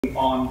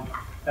on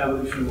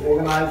evolution of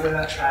organizer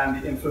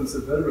and the influence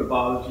of vertebrate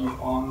biology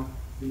on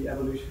the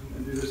evolution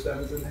of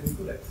deuterostomes and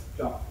hemicodex.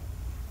 John.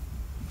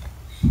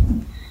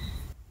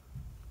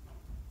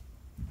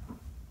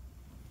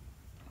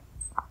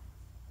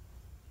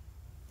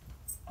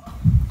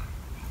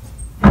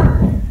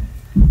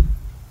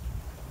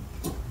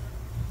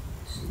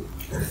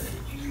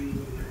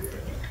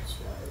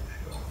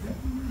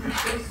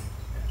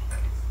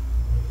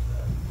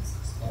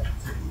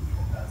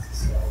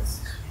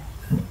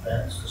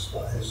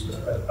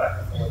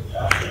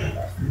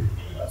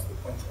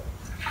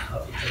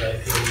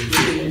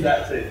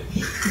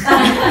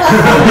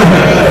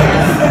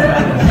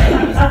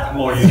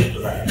 More used to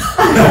that.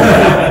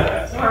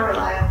 More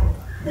reliable.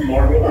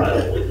 More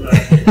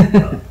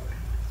reliable.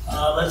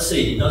 Let's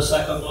see. Does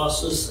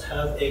Cycloglossus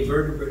have a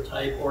vertebrate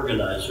type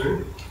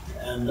organizer?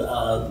 And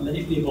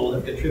many people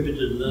have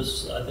contributed to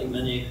this. I think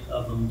many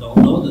of them don't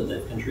know that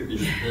they've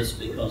contributed to this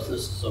because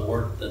this is a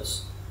work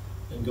that's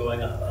been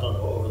going on, I don't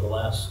know, over the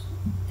last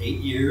 8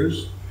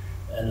 years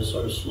and is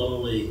sort of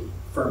slowly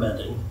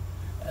fermenting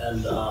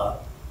and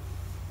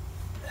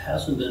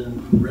hasn't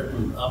been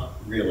written up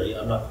really.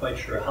 I'm not quite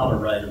sure how to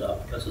write it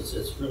up because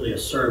it's really a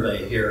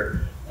survey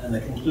here. And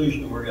the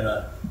conclusion we're going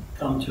to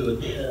come to at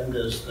the end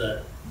is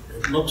that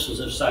it looks as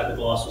if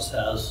Cycloglossus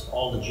has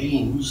all the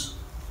genes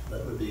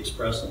that would be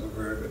expressed in a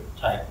vertebrate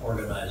type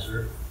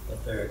organizer,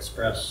 but they're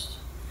expressed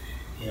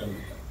in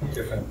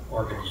different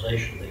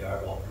organization. They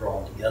are all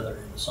drawn together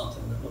into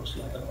something that looks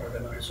like an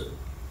organizer.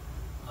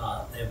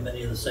 They have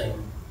many of the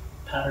same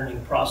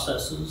patterning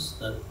processes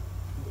that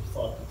we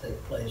thought to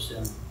take place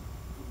in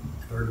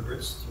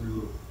vertebrates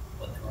through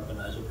what the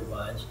organizer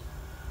provides.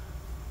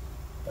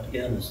 But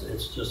again,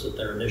 it's just that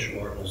their initial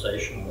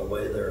organization, the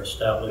way they're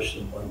established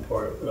in one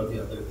part or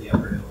the other of the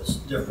embryo is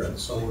different.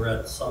 So we're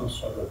at some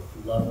sort of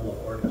level of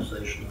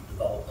organization of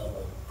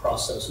developmental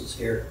processes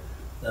here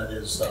that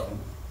is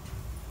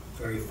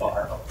very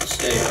far up the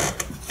scale.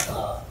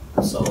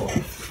 So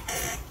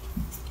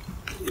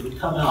it would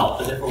come out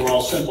that if it were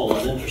all simple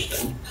and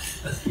interesting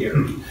here,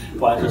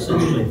 quite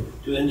essentially,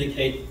 to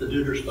indicate that the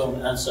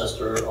deuterostome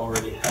ancestor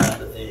already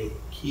had a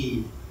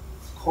key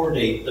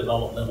chordate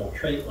developmental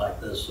trait like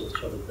this, so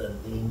sort of then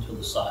lean to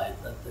the side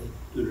that the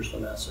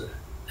deuterostome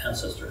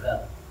ancestor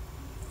had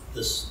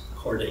this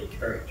chordate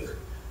character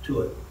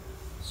to it.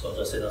 So as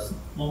I say, that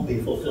won't be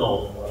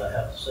fulfilled in what I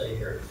have to say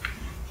here.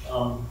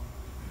 Of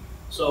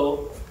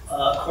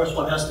course,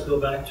 one has to go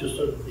back to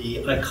sort of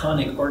the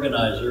iconic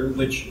organizer,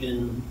 which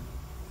in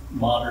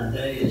modern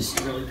days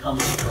really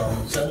comes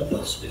from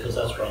Xenopus, because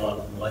that's where a lot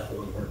of the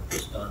molecular work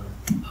was done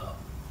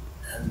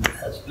and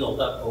has built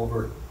up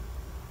over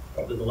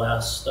probably the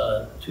last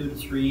 2 to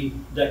 3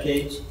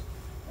 decades.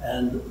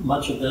 And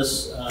much of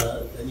this,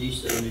 and you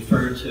used to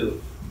refer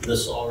to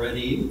this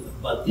already,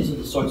 but these are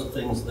the sorts of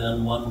things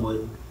then one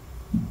would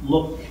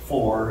look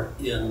for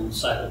in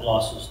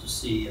Cycloglossus to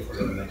see if we're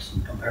going to make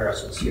some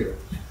comparisons here.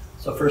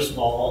 So first of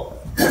all,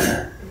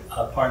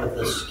 part of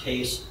this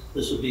case,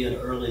 this would be an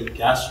early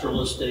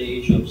gastrula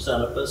stage of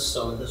Xenopus,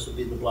 so this would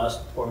be the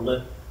blastopore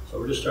lip. So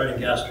we're just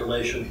starting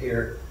gastrulation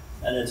here,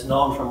 and it's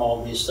known from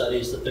all these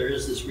studies that there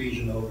is this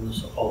region over the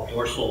so-called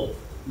dorsal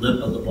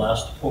lip of the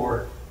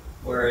blastopore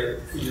where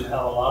you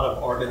have a lot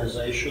of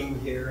organization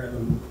here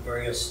and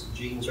various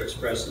genes are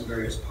expressed in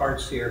various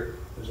parts here.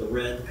 There's a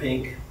red,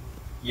 pink,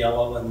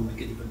 yellow, and we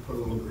could even put a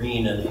little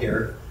green in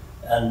here.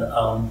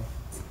 And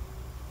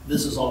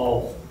this is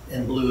all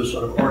in blue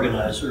sort of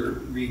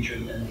organizer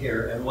region in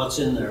here. And what's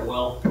in there?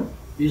 Well,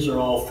 these are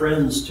all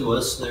friends to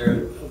us.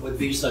 There would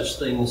be such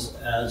things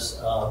as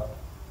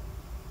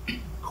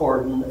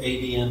cordon,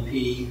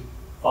 ADMP,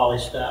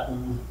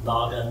 polystatin,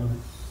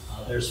 noggin.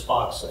 There's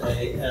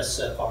FOXA,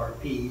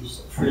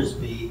 SFRPs,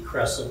 Frisbee,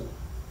 Crescent,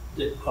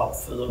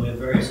 Dipkopf. We have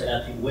various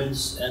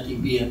anti-Wince,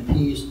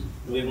 anti-BMPs.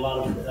 We have a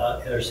lot of,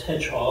 there's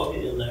hedgehog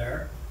in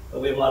there.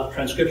 But we have a lot of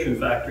transcription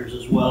factors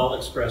as well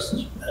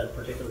expressed at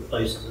particular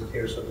places in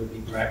here. So there'd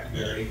be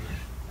brachyury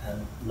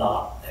and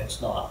knot,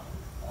 X-knot.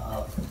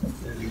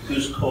 There'd be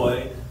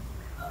goosecoid,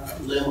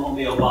 limb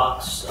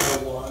homeobox,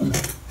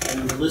 L1,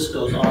 and the list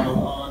goes on and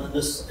on. And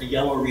this a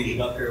yellow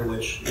region up here,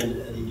 which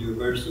in Eddie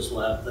DeRobertis'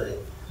 lab,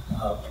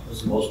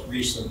 was the most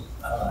recent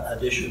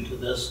addition to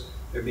this.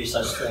 There'd be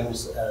such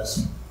things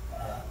as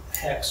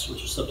hex,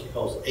 which is something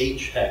called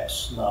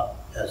H-hex, not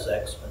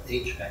SX, but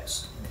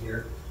H-hex in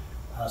here.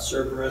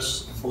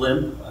 Cerberus,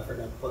 blimp, I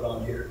forgot to put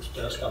on here, it's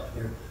just up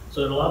here.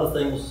 So there are a lot of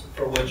things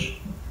for which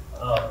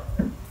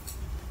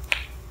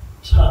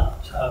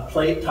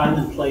time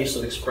and place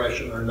of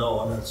expression are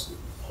known. It's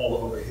all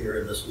over here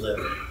in this lip,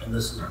 and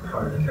this is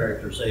part of the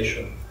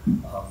characterization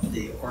of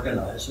the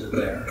organizer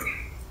there.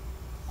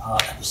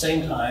 At the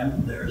same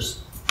time,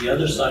 there's the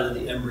other side of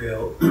the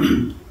embryo,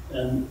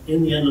 and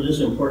in the end it is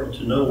important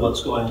to know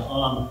what's going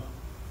on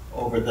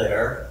over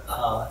there.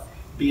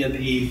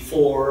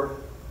 BMP4,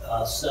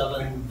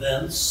 7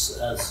 vents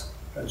as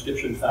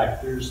transcription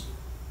factors,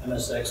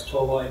 MSX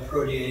tovoid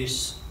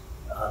protease,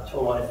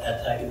 tovoid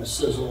antagonist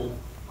sizzle,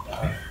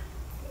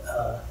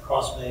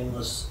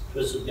 cross-veinless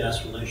twisted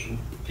gas relation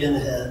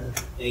pinhead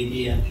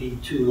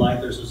ADNP2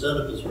 like. There's a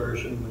Xenopus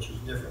version, which is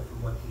different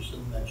from what you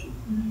mentioned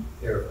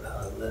here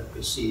that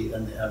we see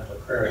in the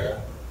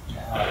Amphicraria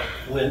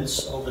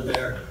wince over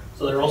there.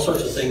 So there are all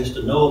sorts of things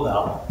to know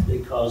about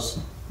because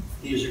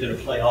these are going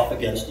to play off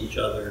against each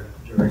other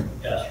during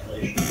gas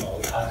relation and all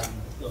the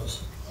patterning that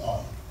goes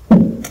on.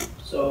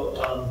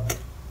 So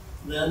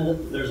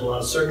then there's a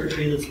lot of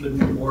circuitry that's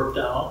been worked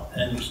out,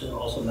 and you should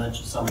also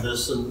mention some of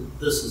this, and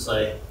this is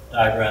a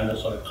diagram that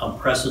sort of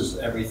compresses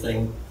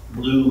everything.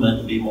 Blue meant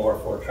to be more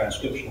for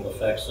transcriptional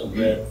effects, and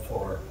red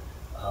for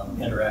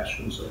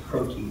interactions of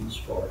proteins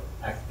for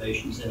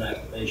activations,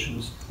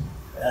 inactivations.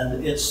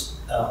 And it's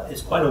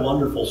quite a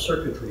wonderful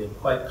circuitry and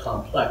quite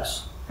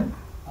complex.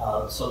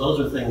 So those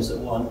are things that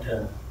one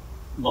can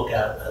look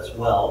at as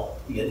well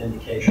to get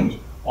indications.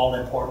 All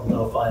important,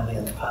 though, finally,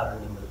 in the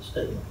patterning that is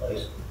taking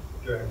place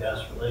during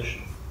gas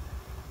relation.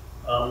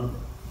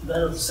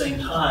 Then at the same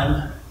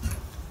time,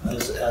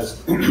 as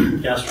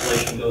gas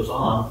relation goes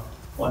on,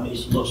 one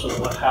needs to look sort of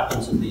what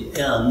happens at the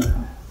end.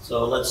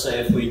 So let's say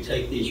if we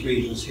take these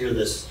regions here,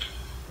 this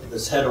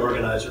head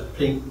organizer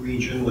pink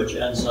region, which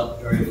ends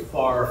up very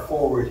far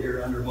forward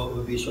here under what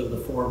would be sort of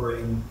the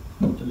forebrain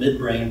to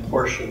midbrain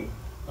portion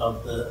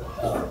of the,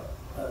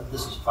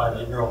 this is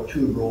probably neural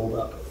tube rolled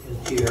up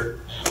in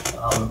here.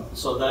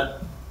 So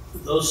that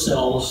those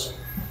cells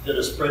did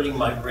a spreading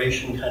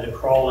migration, kind of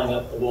crawling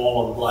up the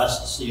wall of the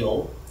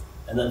blastocele,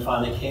 and then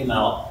finally came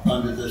out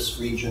under this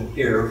region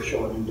here,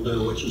 shown in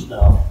blue, which is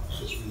now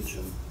this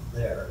region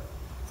there.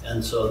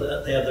 And so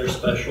that they have their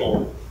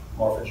special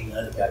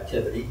morphogenetic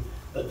activity.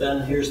 But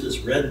then here's this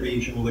red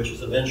region, which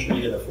is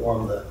eventually going to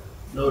form the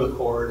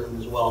notochord and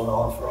is well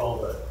known for all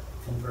the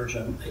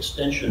convergent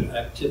extension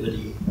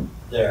activity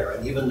there.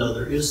 And even though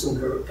there is some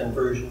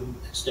conversion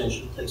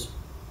extension that takes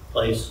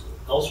place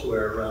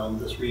elsewhere around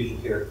this region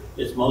here,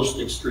 it's most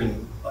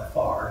extreme by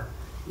far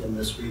in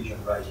this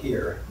region right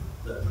here,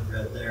 the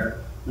red there.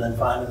 And then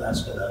finally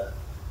that's going to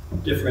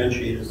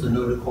differentiate as the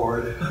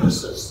notochord.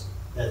 This is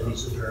at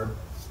mesoderm.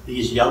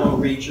 These yellow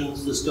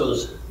regions, this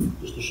goes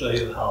just to show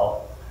you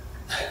how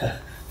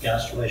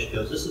gas relation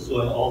goes. This is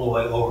going all the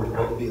way over to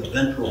what would be a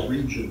ventral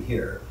region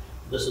here.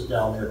 This is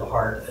down near the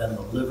heart and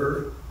the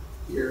liver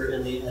here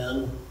in the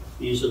end.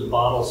 These are the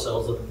bottle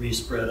cells that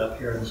respread up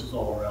here, and this is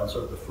all around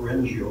sort of the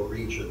pharyngeal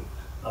region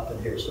up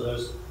in here. So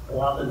there's a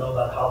lot to know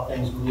about how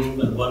things move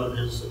and what it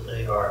is that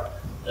they are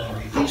then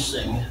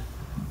releasing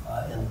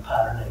in the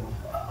patterning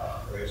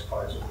various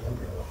parts of the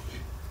embryo.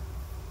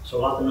 So a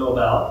lot to know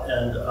about,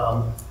 and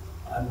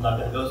I'm not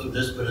going to go through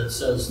this, but it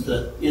says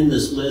that in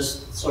this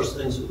list, the sorts of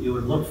things that you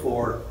would look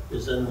for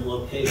is in the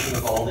location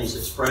of all these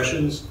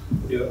expressions.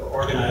 You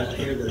organize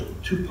here the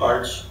two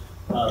parts,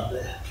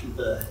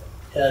 the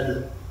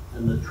head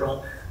and the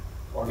trunk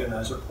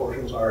organizer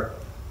portions are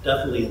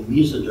definitely in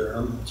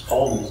mesoderm. It's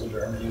called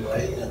mesoderm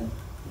anyway, and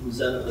in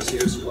Xenopus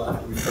here, so we'll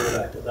have to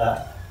refer back to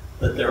that.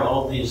 But there are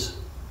all these,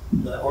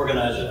 the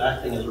organizer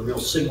acting as a real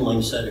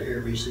signaling center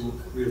here,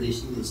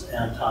 releasing these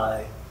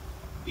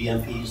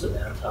anti-BMPs and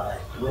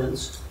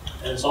anti-WNTs.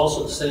 And it's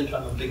also at the same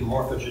time a big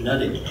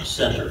morphogenetic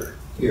center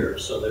here.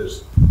 So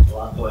there's a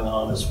lot going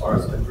on as far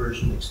as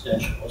conversion,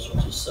 extension, all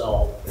sorts of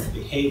cell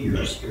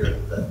behaviors here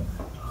that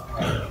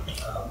are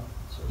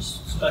sort of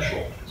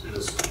special to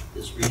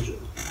this region.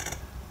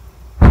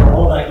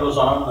 All that goes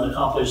on and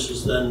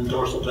accomplishes then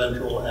dorsal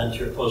ventral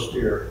anterior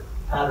posterior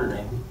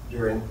patterning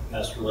during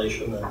gas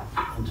relation and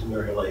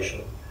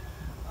interneurulation,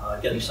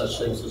 getting such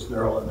things as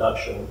neural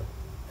induction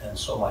and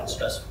somite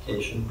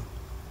specification.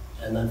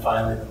 And then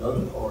finally, the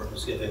notochord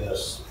is giving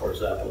us, for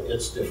example,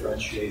 its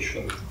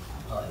differentiation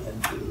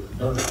into the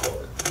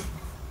notochord.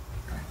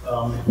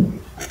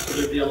 So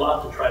there'd be a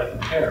lot to try to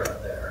compare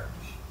there.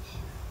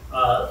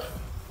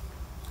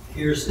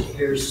 Here's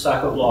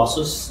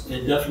sacoglossus.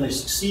 It definitely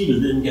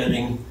succeeded in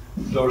getting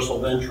dorsal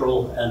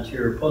ventral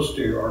anterior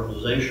posterior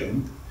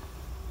organization.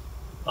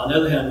 On the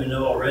other hand, we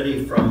know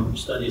already from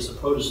studies of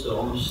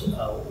protostomes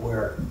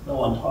where no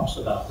one talks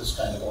about this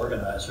kind of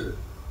organizer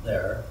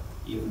there,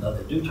 even though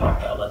they do talk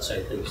about, let's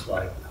say, things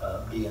like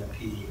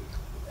BMP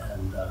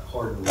and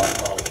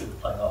cordon-like molecules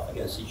playing off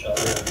against each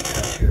other in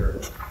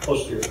anterior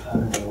posterior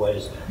patterning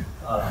ways.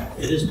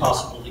 It is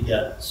possible to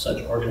get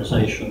such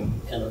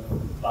organization in a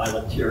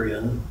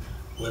bilaterian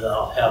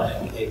without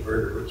having a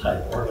vertebrate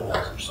type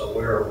organizer. So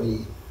where are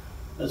we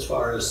as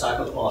far as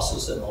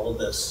sacoglossus and all of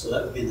this? So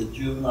that would be the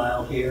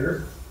juvenile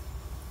here.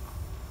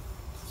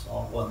 It's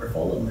all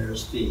wonderful. And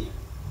there's the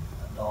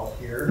adult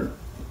here.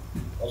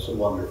 Also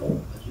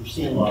wonderful, but you've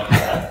seen a lot of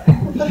that.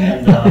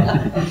 And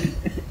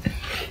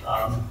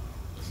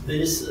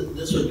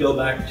this would go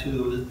back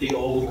to the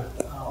old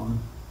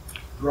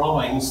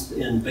drawings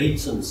in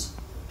Bateson's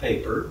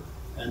paper,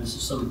 and this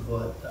is some of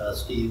what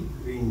Steve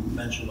Green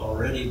mentioned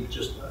already.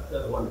 Just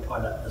I wanted to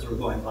point out as we're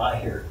going by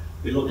here,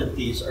 we look at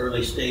these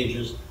early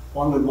stages.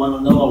 One would want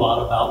to know a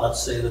lot about,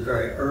 let's say, the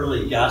very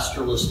early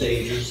gastrula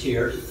stages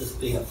here, this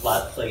being a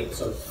flat plate,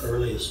 so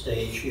earliest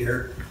stage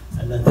here,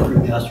 and then through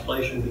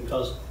gastrulation,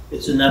 because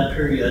it's in that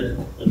period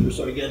that we're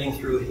sort of getting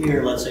through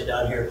here, let's say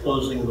down here,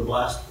 closing the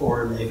blast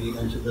pore maybe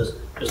into this,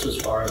 just as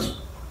far as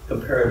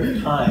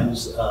comparative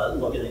times,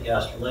 looking at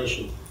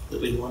gastrulation, that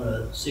we want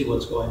to see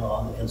what's going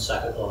on in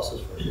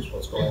saccharomatosis versus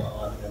what's going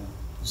on in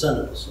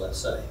Xenopus, let's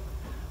say.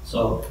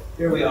 So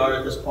here we are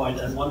at this point,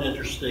 and one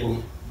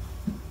interesting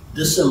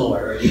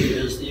dissimilarity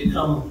is that you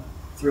come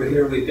through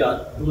here, we've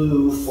got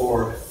blue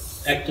for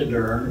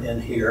ectoderm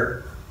in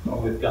here, or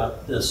we've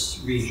got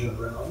this region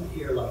around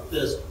here like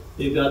this.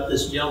 We've got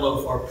this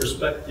yellow for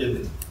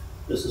perspective.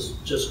 This is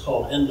just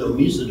called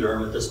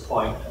endomesoderm at this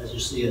point, as you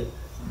see it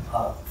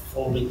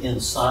folding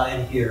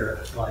inside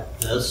here like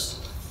this.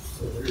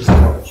 So there is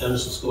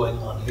morphogenesis going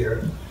on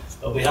here.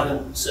 But we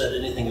haven't said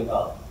anything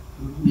about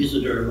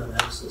mesoderm, and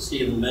as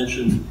Stephen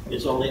mentioned,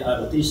 it's only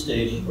out of these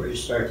stages where you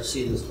start to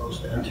see this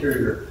most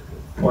anterior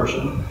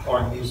portion,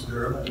 forming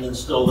mesoderm, and then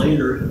still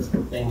later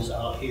things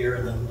out here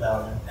and then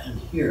down and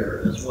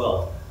here as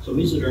well. So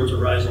mesoderms are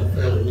rising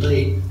fairly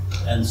late,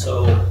 and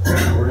so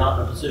we're not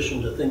in a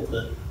position to think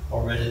that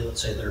already,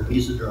 let's say, there are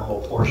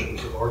mesodermal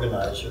portions of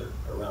organizer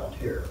around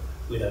here.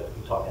 We'd have to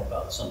be talking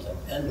about something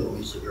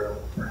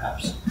endomesodermal,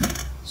 perhaps.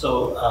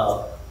 So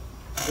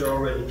there are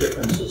already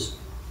differences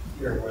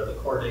here where the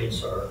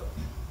chordates are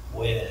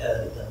way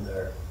ahead and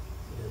they're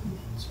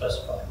in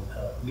specifying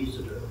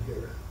mesoderm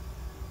here.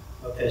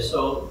 Okay,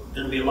 so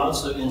there'll be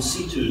lots of in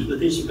situs, but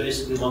these are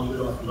basically ones we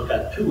don't have to look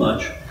at too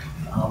much,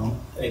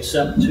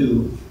 except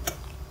to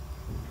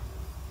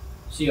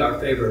see our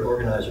favorite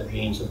organizer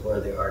genes and where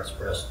they are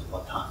expressed at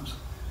what times.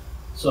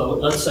 So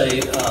let's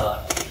say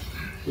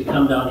we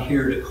come down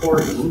here to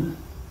cordon.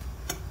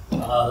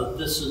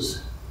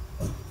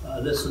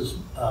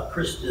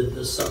 Chris did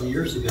this some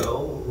years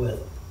ago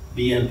with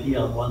BMP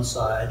on one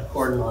side,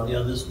 cordon on the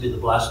other. This would be the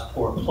blast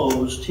pore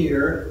closed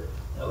here.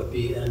 That would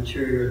be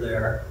anterior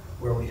there,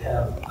 where we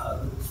have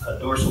a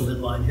dorsal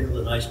midline here with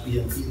a nice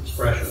BMP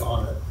expression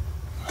on it,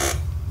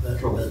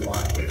 ventral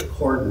midline with a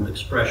cordon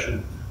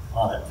expression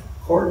on it.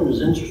 Cordon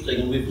is interesting,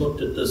 and we've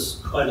looked at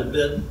this quite a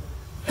bit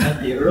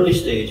at the early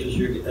stages.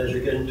 As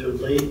you're getting to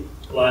late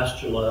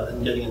blastula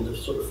and getting into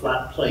sort of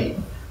flat plate,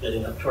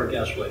 getting up toward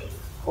gastrulation.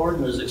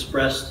 Cordon is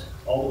expressed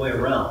all the way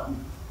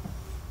around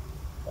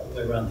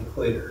the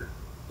equator.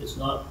 It's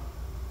not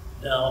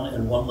down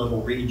in one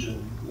little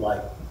region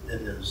like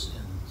it is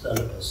in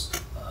Xenopus,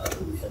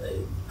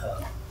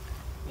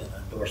 in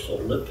a dorsal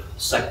lip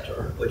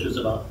sector, which is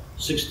about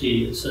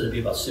 60, it's said to be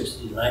about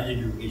 60 to 90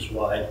 degrees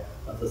wide.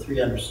 Of the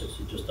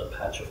 360, just a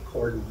patch of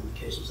cordon in the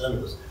case of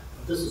Xenopus.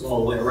 But this is all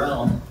the way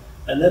around.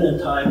 And then in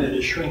time, it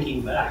is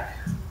shrinking back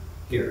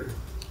here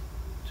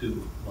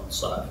to one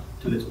side,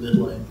 to its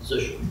midline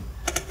position.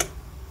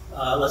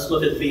 Let's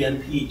look at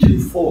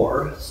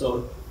VNP24.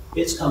 So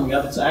it's coming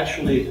up. It's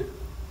actually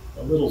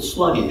a little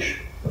sluggish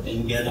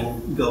in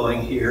getting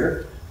going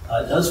here.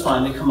 It does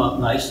finally come up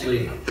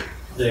nicely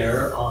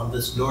there on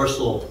this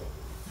dorsal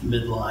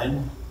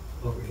midline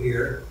over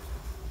here,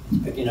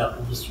 picking up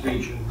in this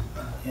region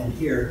in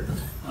here.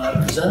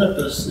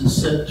 Xenopus is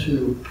said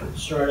to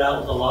start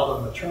out with a lot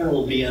of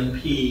maternal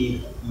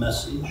BMP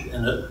message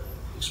and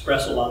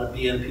express a lot of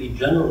BMP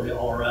generally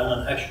all around,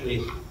 and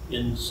actually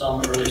in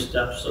some early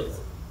steps of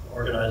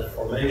organizer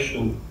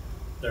formation,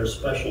 there are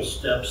special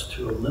steps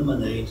to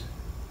eliminate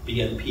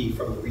BMP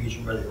from the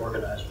region where the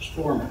organizer is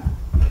forming.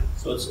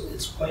 So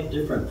it's quite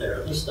different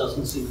there. This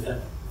doesn't seem to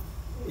have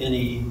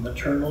any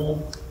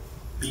maternal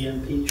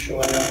BMP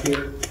showing up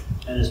here,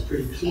 and it's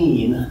pretty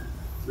clean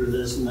through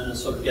this, and then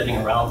it's sort of getting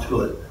around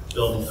to it,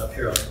 building it up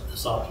here on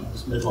this option,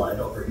 this midline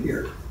over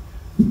here.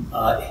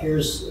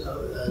 Here's,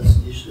 as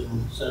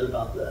Yishin said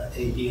about the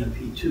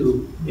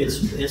ADMP2,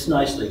 it's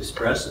nicely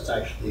expressed. It's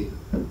actually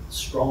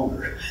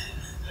stronger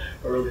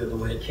earlier the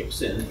way it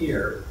kicks in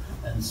here,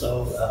 and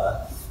so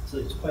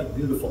it's quite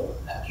beautiful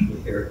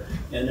actually here,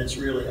 and it's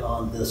really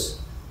on this.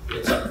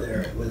 It's up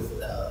there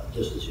with,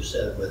 just as you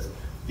said, with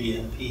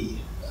BMP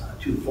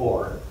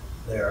 2.4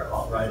 there,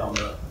 right on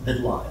the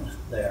midline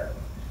there.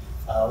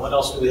 What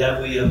else do we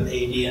have? We have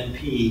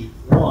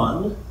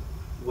ADMP1,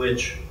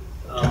 which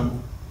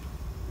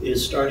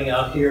is starting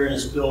out here and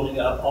is building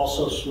up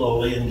also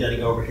slowly and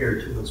getting over here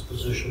to its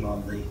position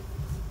on the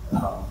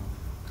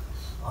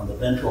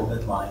ventral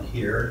midline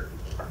here.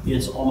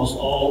 It's almost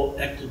all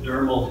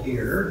ectodermal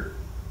here,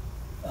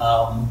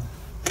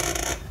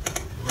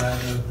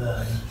 rather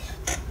than.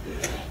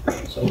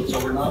 So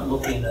we're not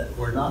looking at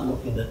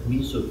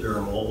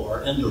mesodermal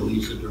or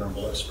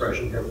endomesodermal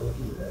expression here. We're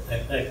looking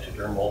at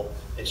ectodermal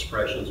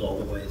expressions all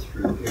the way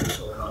through here.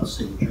 So we're not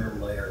seeing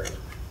germ layer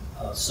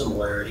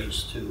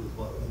similarities to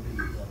what would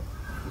be in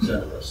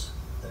Xenopus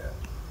there.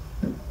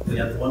 We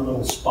have one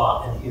little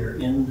spot in here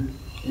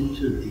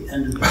into the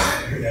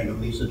endoderm, the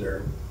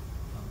endomesoderm,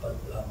 but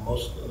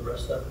most of the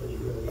rest of it is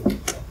really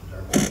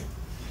ectodermal.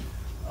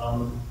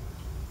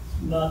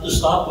 Not to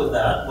stop with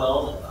that,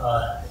 well,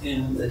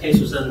 in the case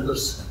of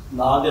Xenopus,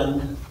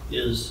 noggin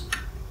is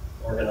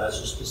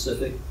organizer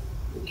specific.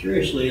 But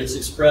curiously, it's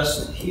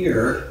expressed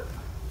here.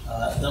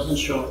 It doesn't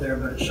show up there,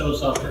 but it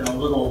shows up in a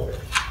little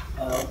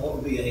what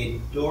would be a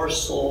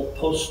dorsal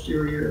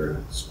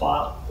posterior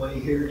spot way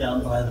here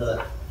down by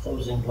the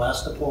closing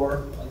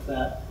blastopore, like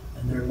that.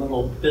 And there are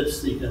little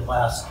bits that you can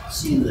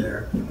see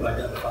there to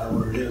identify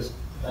where it is.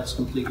 That's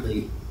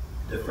completely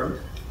different.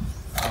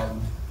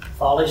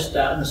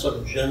 Follistatin is sort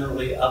of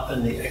generally up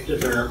in the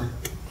ectoderm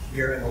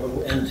here and a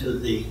little into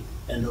the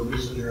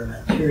endomesoderm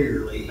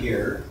anteriorly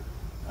here.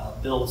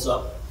 Builds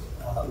up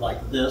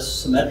like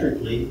this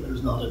symmetrically.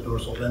 There's not a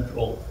dorsal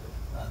ventral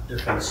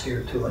difference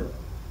here to it.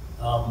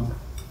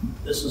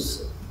 This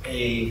is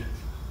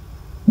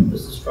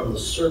from the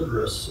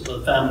Cerberus,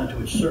 the family to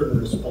which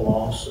Cerberus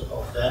belongs.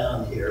 So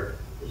down here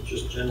is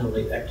just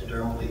generally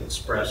ectodermally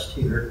expressed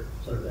here,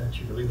 sort of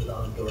anteriorly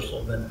without a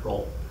dorsal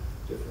ventral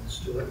difference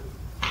to it.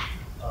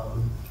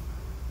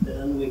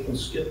 Then we can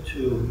skip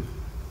to,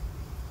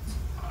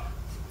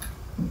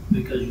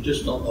 because you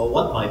just don't know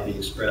what might be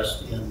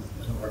expressed in an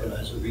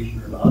organizer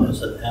region or not,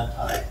 as an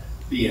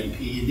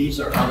anti-BMP. These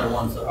are other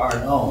ones that are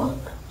known.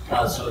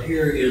 So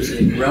here is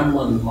a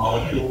gremlin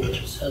molecule,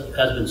 which has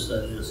been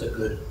studied as a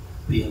good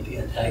BMP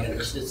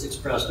antagonist. It's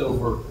expressed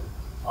over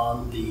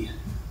on the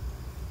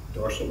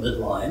dorsal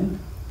midline,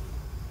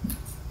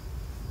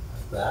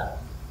 like that.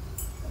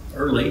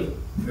 Early,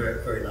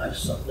 very, very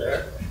nice up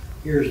there.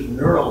 Here's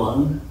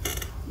Neuralin,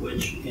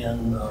 which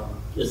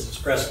is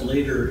expressed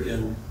later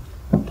in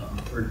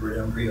vertebrate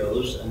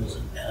embryos and is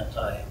an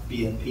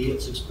anti-BMP.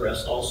 It's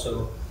expressed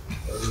also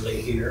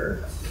early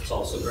here. It's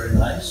also very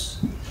nice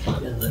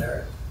in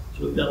there.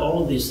 So we've got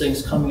all of these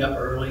things coming up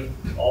early,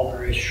 all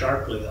very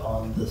sharply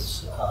on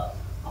this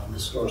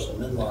dorsal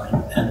midline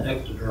and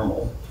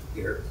ectodermal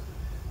here.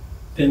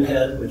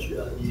 Pinhead, which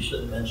you should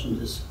have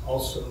mentioned, is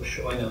also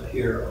showing up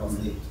here on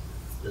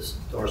this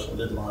dorsal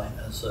midline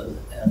as an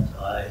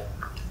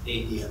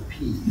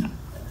anti-ADMP,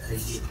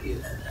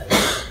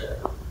 antagonist there.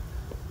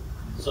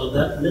 So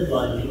that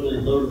midline is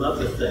really loaded up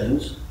with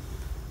things.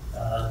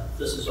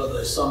 This is sort of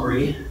a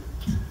summary,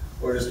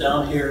 whereas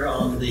down here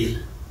on the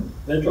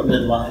ventral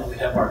midline, we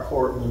have our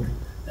cordon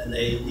and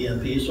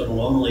ADMP sort of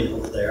lonely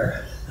over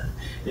there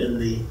in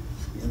the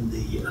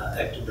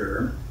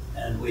ectoderm.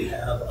 And we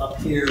have up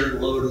here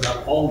loaded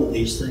up all of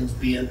these things,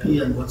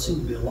 BMP, and what seem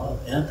to be a lot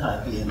of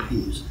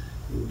anti-BMPs.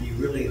 It would be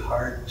really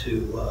hard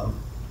to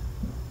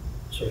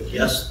sort of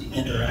guess the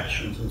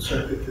interactions and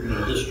circuitry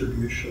and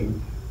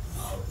distribution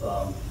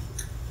of,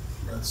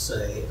 let's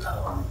say,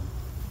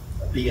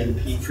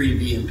 BMP, free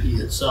BMP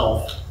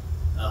itself,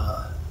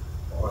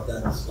 or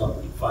then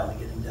finally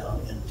getting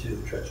down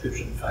into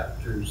transcription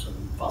factors and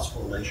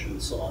phosphorylation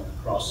and so on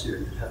across here.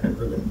 You'd have to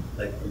really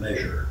make the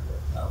measure,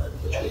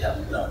 which we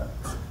haven't done.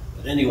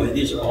 But anyway,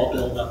 these are all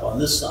built up on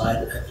this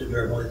side.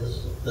 Ectodermally,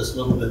 this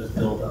little bit is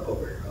built up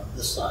over here on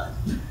this side.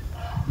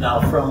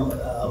 Now, from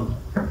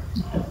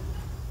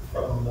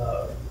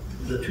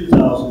the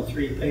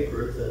 2003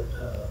 paper that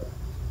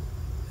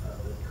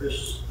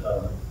Chris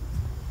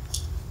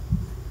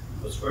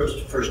was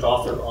first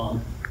author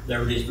on, there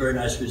were these very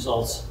nice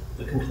results.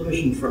 The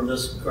conclusion from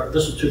this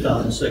is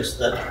 2006,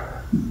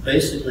 that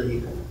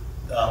basically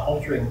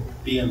altering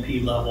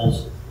BMP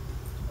levels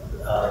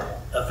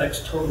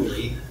affects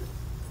totally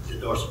the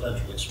dorsal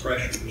ventral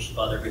expression, which is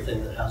about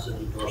everything that has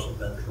any dorsal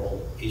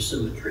ventral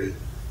asymmetry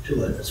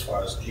to it as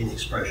far as gene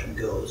expression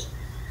goes.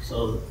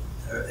 So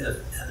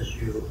as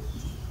you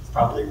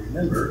probably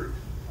remember,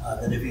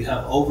 that if you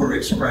have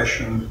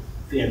overexpression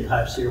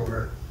phenotypes here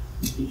where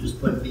you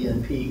just put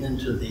BMP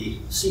into the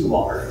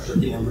seawater for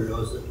the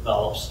embryos that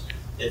develops,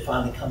 it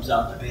finally comes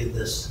out to be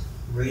this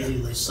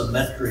radially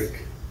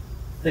symmetric,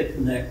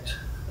 thick-necked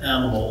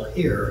animal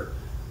here,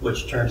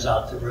 which turns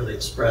out to really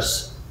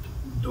express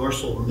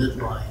dorsal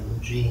midline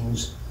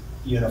genes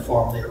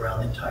uniformly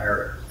around the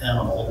entire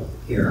animal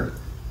here.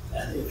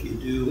 And if you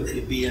do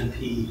a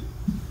BMP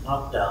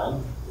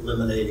knockdown,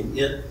 eliminating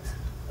it,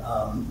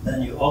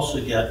 then you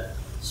also get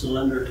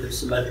cylindrically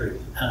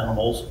symmetric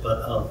animals, but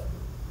of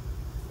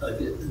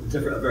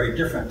a very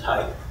different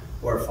type,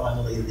 where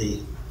finally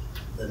the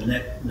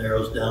neck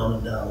narrows down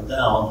and down and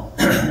down,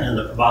 and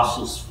the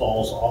proboscis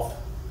falls off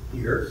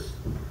here.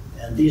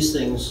 And these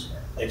things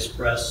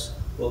express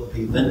what would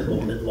be ventral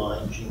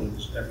midline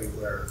genes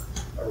everywhere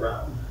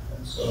around.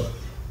 And so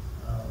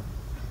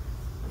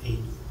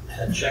he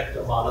had checked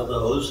a lot of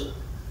those,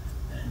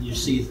 and you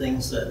see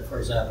things that, for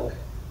example,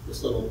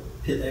 this little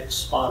PIT-X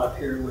spot up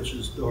here, which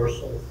is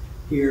dorsal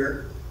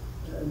here.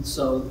 And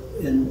so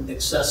in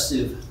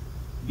excessive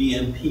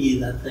BMP,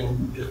 that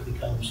thing just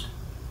becomes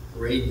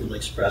radially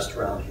expressed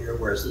around here,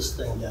 whereas this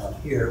thing down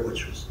here,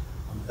 which was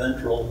on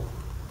ventral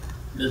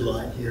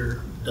midline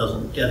here,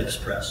 doesn't get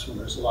expressed. When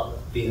there's a lot of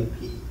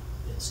BMP,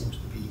 it seems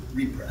to be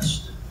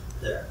repressed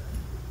there.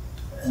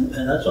 And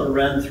that sort of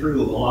ran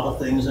through a lot of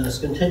things, and it's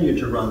continued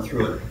to run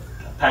through it.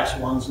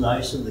 PAX1's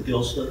nice in the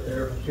gill slit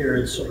there, but here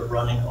it's sort of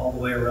running all the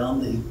way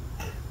around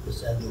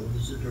this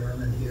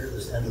endomesoderm in here,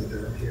 this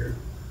endoderm here.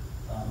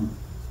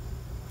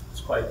 It's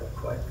quite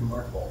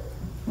remarkable.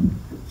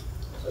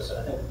 As I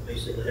said, I think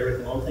basically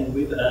everything. The only thing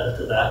we've added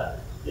to that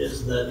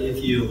is that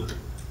if you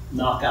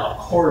knock out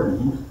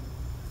cordon,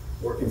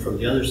 working from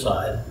the other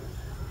side,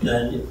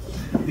 then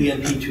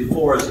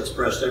BMP24 is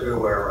expressed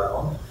everywhere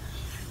around,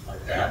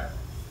 like that.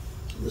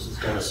 This is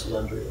kind of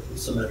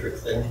symmetric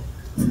thing.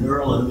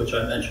 Neuralin, which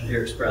I mentioned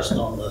here, expressed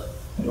on the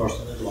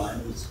dorsal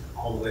midline, is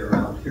all the way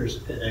around. Here's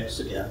PITX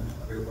again,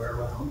 everywhere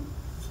around.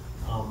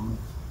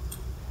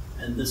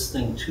 And this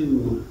thing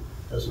too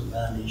doesn't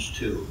manage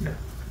to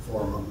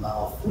form a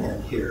mouth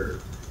in here,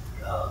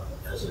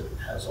 as it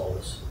has all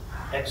this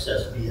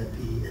excess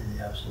BMP in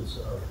the absence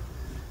of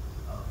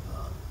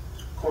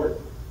cord.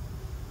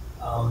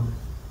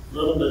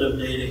 Little bit of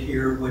data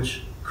here,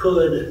 which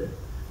could,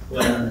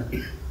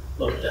 when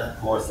looked at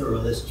more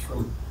thoroughly, this is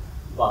from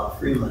Bob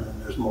Freeman,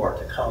 and there's more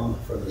to come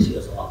from this. He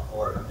has a lot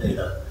more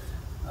data.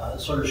 It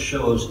sort of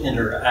shows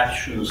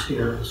interactions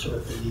here, the sort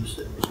of things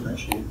that was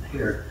mentioned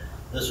here.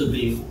 This would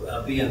be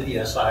BMP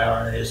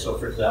siRNA, so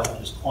for example,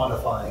 just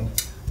quantifying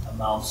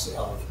amounts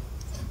of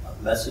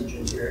message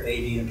in here.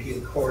 ADMP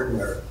and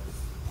cordon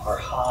are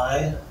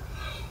high.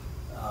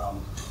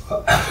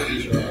 So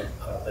these are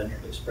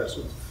ventrally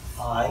expressive.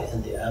 High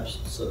in the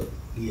absence of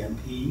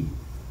BMP,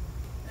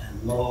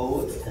 and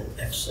low in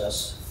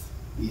excess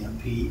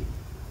BMP.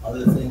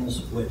 Other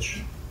things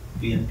which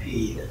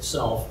BMP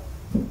itself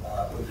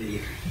would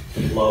be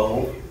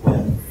low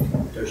when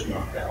there's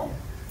knockdown,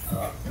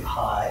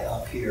 high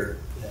up here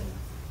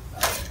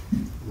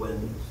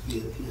when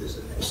BMP is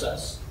in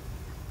excess.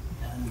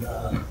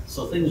 And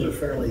so things are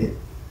fairly,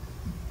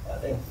 I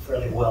think,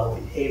 fairly well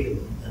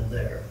behaving in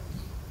there.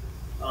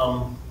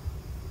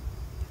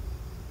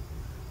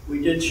 We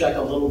did check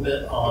a little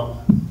bit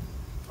on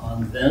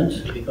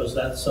vent, because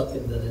that's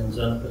something that in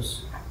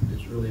Xenopus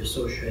is really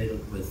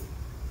associated with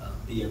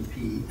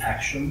BMP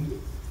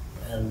action.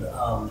 And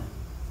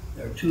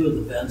there are two of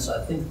the vents.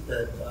 I think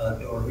that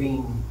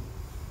Doreen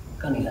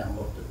Cunningham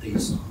looked at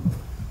these,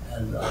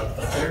 and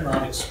but they're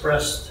not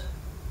expressed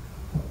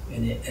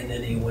in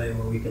any way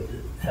where we could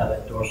have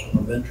a dorsal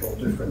and ventral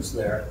difference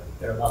there.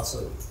 There are lots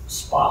of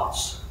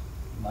spots.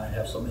 You might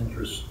have some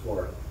interest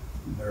for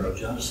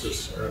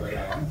neurogenesis early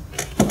on,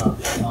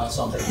 not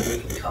something that we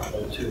can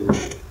couple to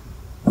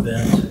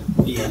vent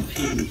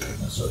BMP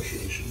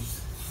association.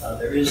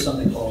 There is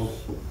something called,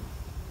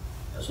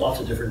 there's lots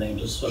of different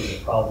names. This is sort of the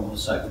problem with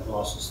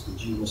cycloglossus. The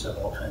genes have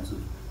all kinds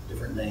of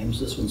different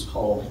names. This one's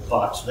called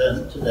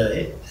VOXVent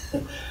today,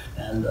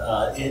 and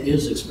it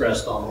is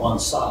expressed on one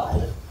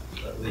side,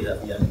 but we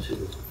have yet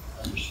to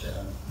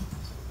understand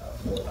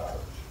more about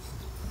it.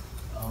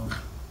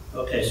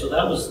 Okay, so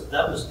that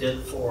was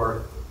it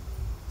for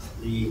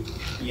the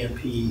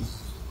BMP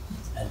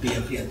and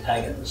BMP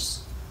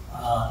antagonists.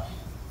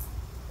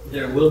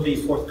 There will be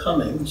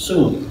forthcoming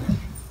soon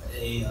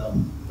a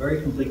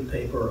very complete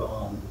paper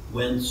on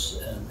Wntz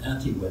and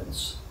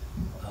anti-Wntz.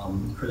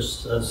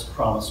 Chris has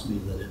promised me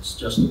that it's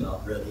just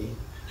about ready.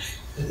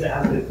 Does it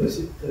have to push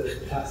it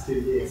the past 2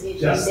 years?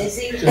 Is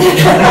he busy?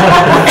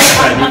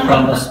 I did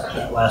promise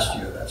that last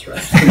year, that's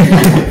right.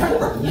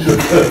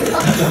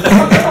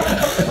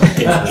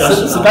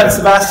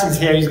 Sebastian's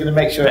here, he's going to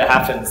make sure it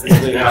happens this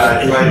week.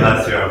 Yeah, it's right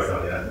last year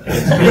also, yeah.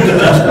 It's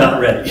just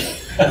not ready.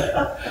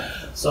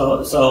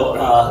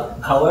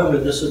 However,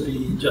 this would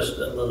be just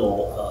a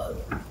little,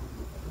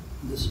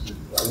 this would be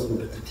a little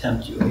bit to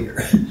tempt you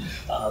here,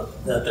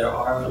 that there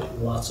are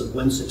lots of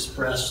Wntz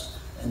expressed,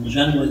 and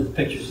generally the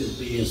picture's going to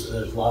be is that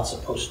there's lots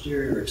of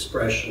posterior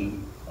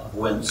expression of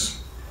Wntz,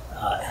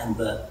 and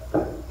that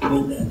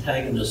Wnt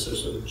antagonists are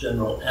sort of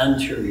general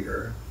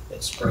anterior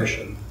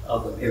expression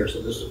of them here.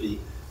 So this would be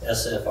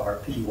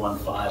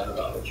SFRP15,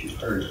 about which you've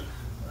heard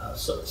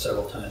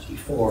several times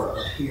before,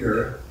 up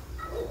here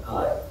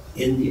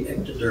in the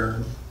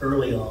ectoderm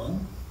early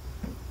on,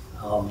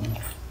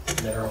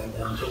 narrowing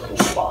down to a little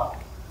spot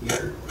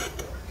here.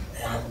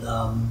 And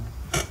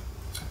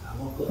I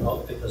won't put it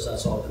up because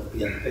that's all going to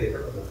be in the paper,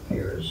 it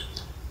appears.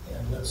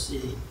 And let's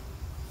see,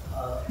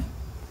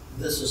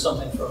 this is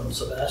something from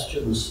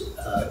Sebastian's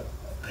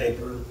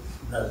paper,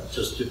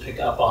 just to pick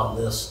up on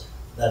this,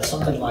 that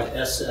something like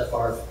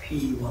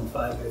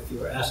SFRP15, if you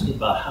were asking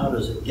about how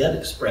does it get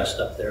expressed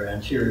up there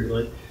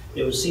anteriorly,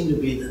 it would seem to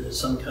be that it's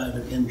some kind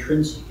of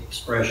intrinsic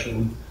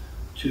expression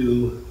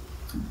to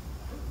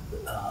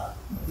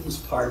these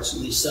parts,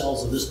 these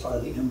cells of this part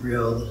of the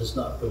embryo that has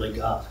not really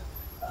got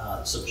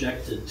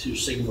subjected to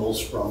signals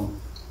from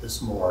this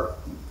from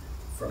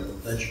the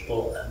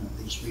vegetable and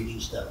these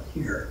regions down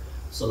here.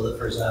 So that,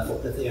 for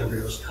example, if the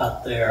embryo is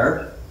cut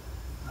there,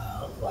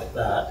 like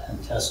that,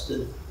 and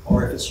tested,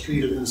 or if it's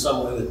treated in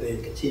some way with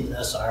beta-catenin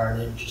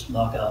siRNA, just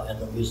knock out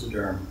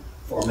endomesoderm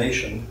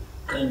formation,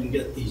 then you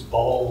get these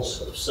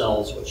balls of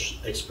cells which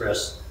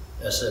express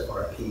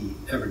SFRP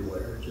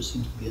everywhere. It just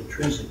seems to be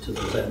intrinsic to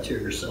those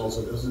anterior cells.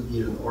 It doesn't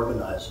need an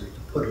organizer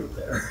to put it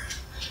there.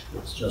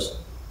 It's just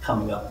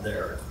coming up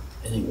there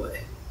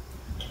anyway.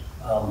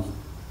 And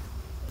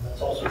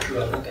that's also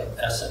true, I think, of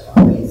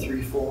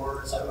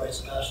SFRP34. Is that right,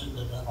 Sebastian?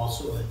 And then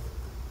also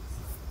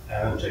I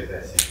haven't checked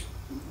that yet.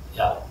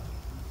 yeah.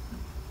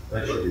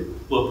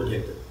 We'll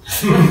predict it.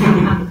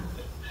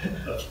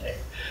 Okay.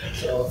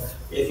 So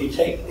if you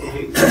take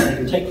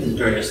these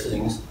various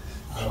things,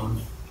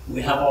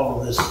 we have all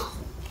of this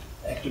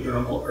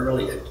ectodermal,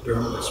 early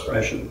ectodermal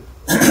expression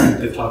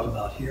we've talked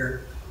about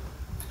here.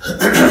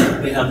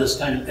 We have this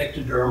kind of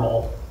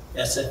ectodermal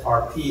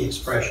SFRP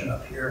expression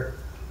up here,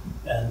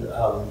 and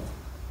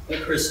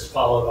Chris has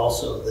followed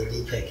also the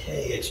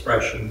DKK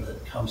expression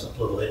that comes up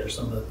a little later,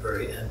 some of it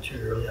very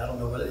anteriorly. I don't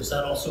know whether, is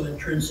that also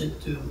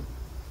intrinsic to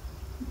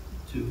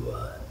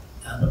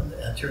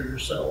anterior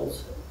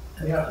cells?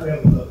 We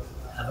haven't looked.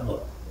 Haven't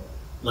looked.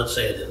 Let's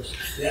say it is.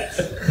 Yes.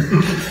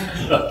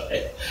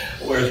 Okay.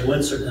 Whereas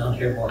winds are down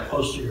here more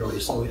posteriorly,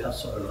 so we have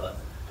sort of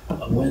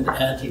a wind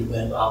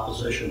anti-wind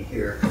opposition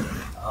here.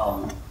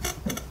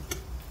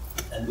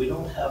 And we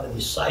don't have any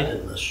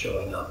sidedness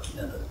showing up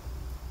in it.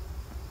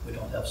 We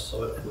don't have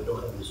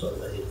any sort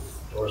of a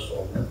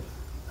dorsal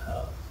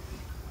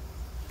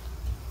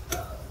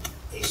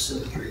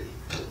asymmetry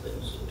of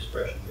things in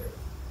expression here.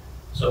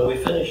 So we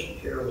finished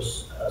here with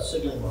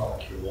signaling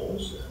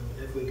molecules,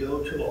 and if we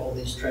go to all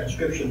these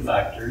transcription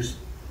factors,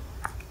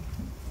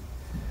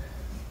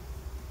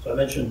 so I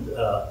mentioned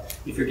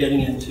if you're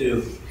getting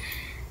into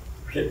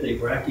particularly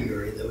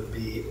brachyury that would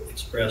be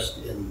expressed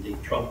in the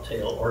trunk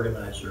tail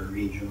organizer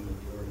region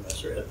of the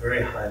organizer at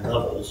very high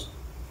levels,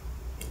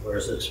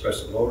 whereas it's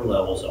expressed at lower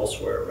levels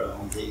elsewhere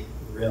around the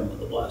rim of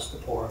the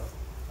blastopore.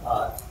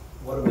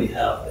 What do we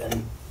have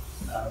in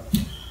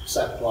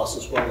saccoblasts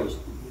as well as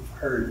you've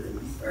heard in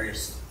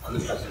various other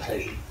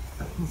presentations?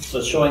 So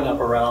it's showing up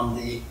around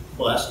the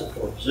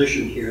blastopore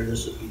position here.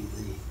 This would be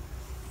the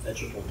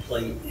vegetal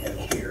plate in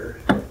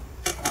here.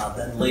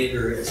 Then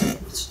later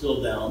it's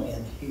still down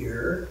in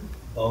here,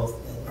 both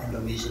in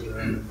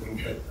endomesoderm and little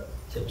bit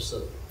tips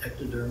of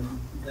ectoderm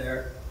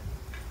there.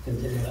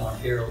 Continuing on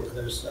here,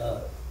 there's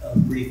a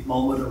brief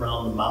moment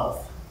around the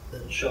mouth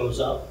that shows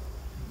up.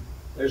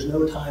 There's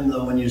no time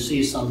though when you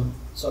see some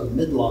sort of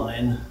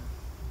midline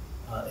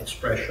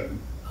expression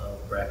of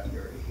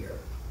brachyury here.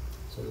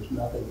 So there's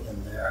nothing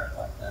in there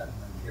like that. And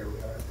then here we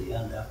are at the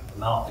end after the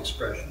mouth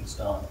expression is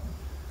done.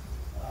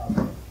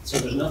 So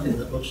there's nothing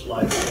that looks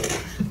like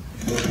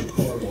a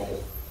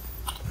coronal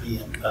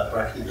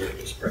brachyury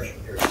expression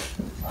here.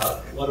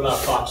 What about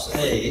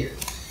FOXA?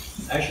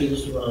 Actually,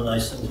 this is one of the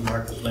nice things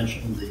Mark was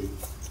mentioning, the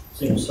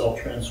single cell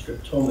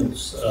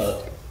transcriptomics.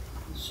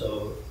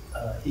 So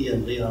he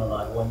and Leon and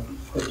I went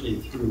quickly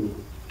through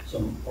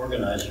some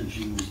organizer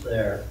genes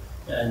there.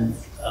 And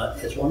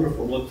it's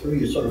wonderful to look through.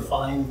 You sort of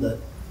find that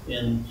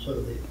in sort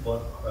of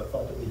what I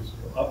thought that was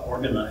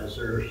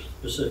organizer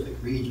specific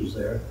regions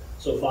there.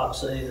 So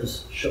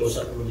FOXA shows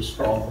up really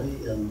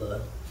strongly in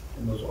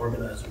those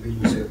organizer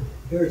regions here.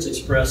 Here it's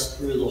expressed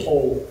through the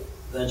whole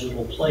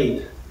vegetal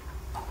plate.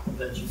 The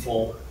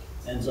vegetal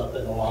ends up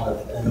in a lot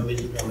of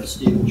endomesoderm, as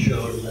Stephen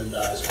showed, and then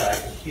dies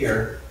back in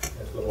here.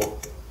 There's a little,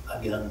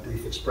 again,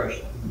 brief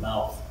expression in the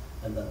mouth,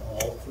 and then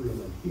all through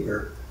in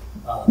here.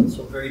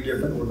 So very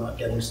different. We're not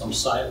getting some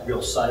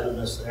real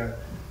sidedness there.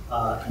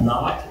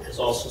 Knot is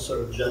also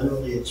sort of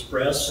generally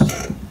expressed,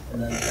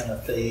 and then kind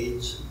of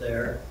fades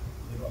there.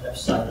 We don't have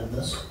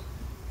sidedness.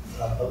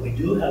 But we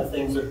do have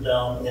things that are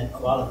down in, a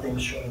lot of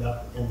things showing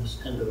up in this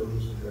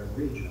endomesoderm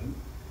region.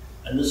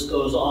 And this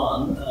goes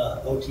on,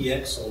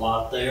 OTX a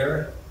lot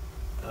there,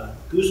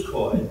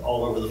 goosecoid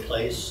all over the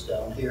place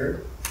down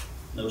here,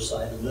 no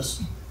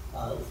sidedness.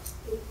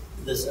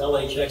 This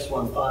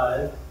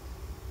LHX15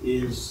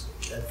 is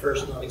at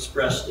first not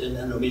expressed in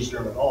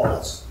endomesoderm at all.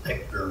 It's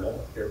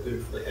ectodermal, here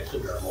beautifully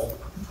ectodermal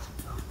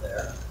out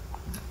there.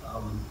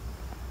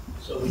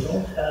 So we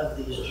don't have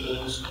these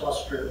genes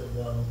clustered in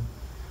one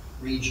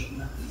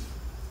region.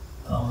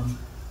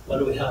 What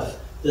do we have?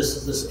 This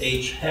is this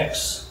H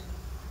hex,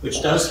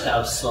 which does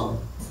have some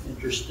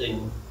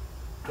interesting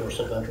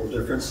dorsal ventral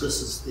difference.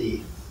 This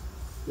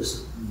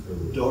is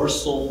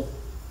dorsal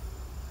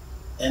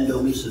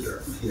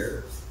endomesoderm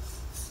here,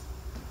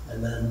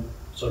 and then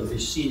sort of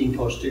receding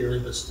posteriorly,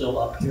 but still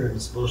up here, and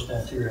it's most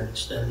anterior and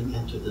extending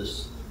into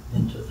this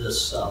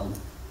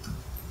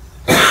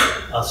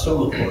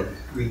stomachord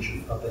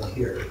region up in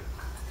here.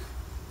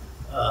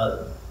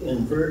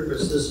 In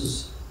vertebrates, this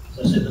is,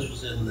 as I said, this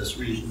was in this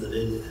region that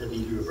Edith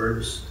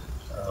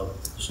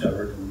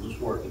discovered and was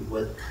working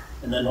with,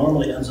 and then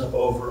normally ends up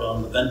over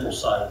on the ventral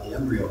side of the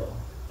embryo,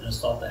 and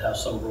it's thought to have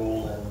some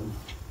role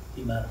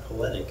in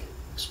hematopoietic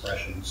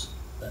expressions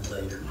then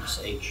later, this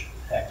H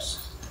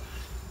hex.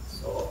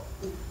 So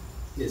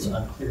it's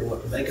unclear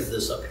what to make of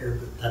this up here,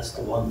 but that's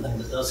the one thing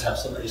that does have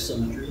some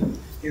asymmetry.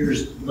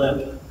 Here's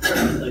limp,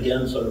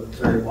 again, sort of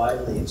very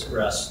widely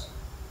expressed,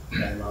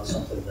 and not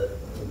something that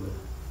we would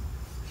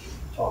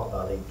talk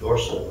about a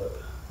dorsal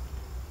lip.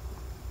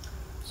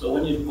 So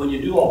when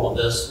you do all of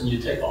this and you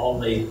take all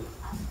the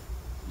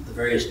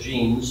various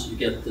genes, you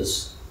get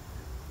this,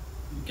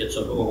 you get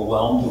sort of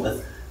overwhelmed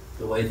with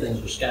the way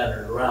things are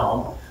scattered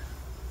around.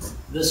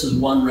 This is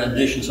one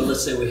rendition. So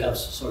let's say we have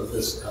sort of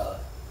this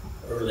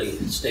early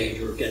stage,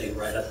 we're getting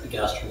right up to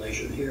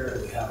gastrulation here,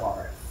 and we have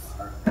our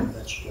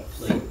vegetable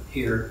plate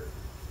here.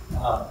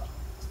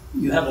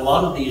 You have a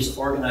lot of these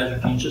organizer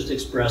genes just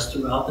expressed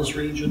throughout this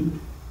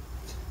region.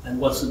 And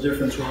what's the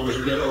difference? Well, as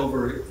you get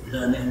over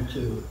then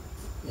into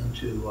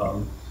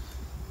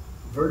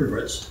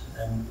vertebrates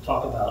and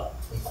talk about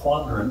the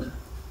quadrant,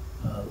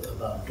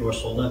 about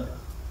dorsal lip,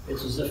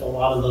 it's as if a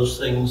lot of those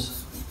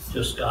things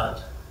just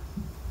got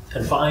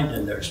confined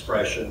in their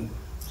expression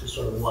to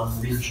sort of one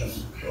region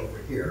over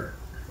here.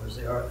 Whereas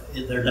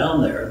they're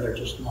down there, they're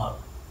just not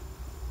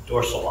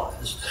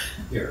dorsalized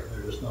here.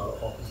 They're just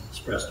not all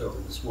expressed over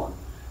this one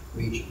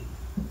region.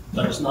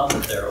 But it's not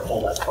that they're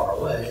all that far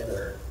away,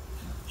 they're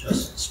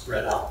just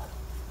spread out.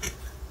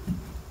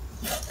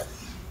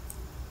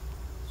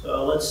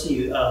 So let's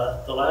see,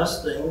 the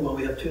last thing, well,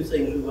 we have two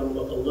things. We want to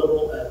look a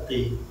little at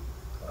the,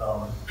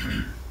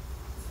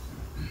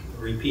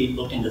 repeat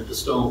looking at the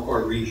stoma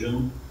cord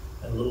region,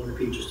 and a little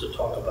repeat just to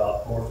talk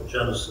about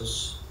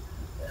morphogenesis,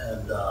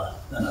 and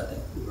then I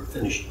think we're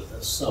finished with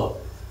this. So,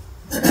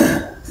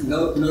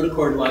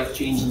 notochord-like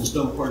genes in the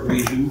stoma cord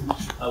region,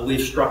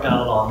 we've struck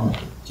out on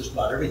just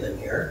about everything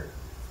here.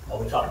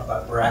 We talked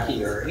about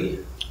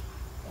brachyury.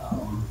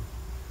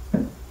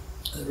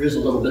 There is a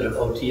little bit of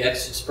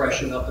OTX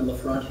expression up in the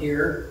front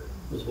here,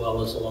 as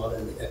well as a lot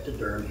in the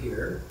ectoderm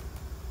here.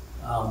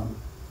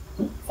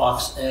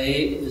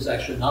 FOXA is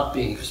actually not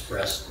being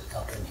expressed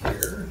up in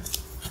here.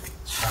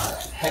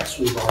 Hex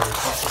we've already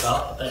talked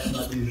about, but that's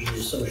not usually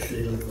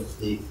associated with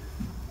the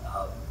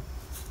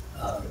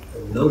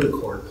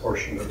notochord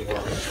portion of the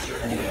organ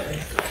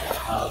anyway.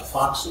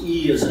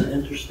 FOXE is an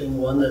interesting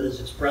one that is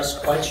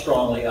expressed quite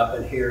strongly up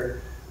in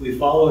here. We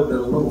followed it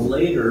a little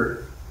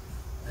later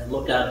and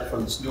looked at it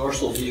from this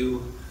dorsal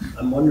view.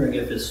 I'm wondering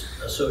if it's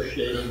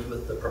associated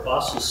with the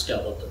proboscis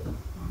skeleton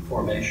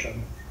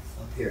formation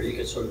up here. You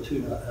get sort of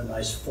a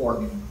nice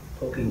fork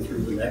poking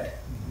through the neck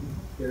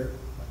here,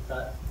 like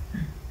that.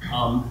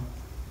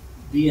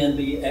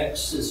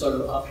 DNBX is sort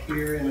of up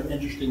here in an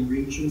interesting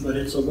region, but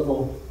it's a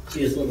little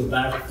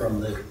back from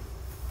the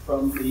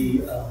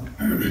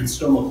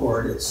stoma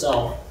cord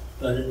itself,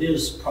 but it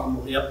is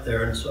probably up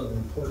there and sort of an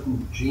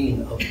important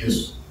gene of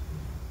this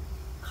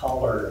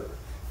collar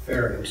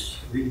pharynx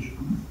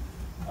region.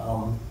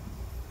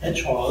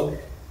 Hedgehog,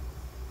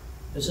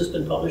 has this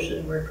been published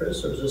anywhere,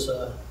 Chris, or is this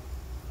a?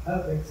 I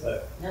don't think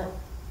so. No.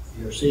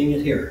 You're seeing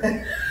it here.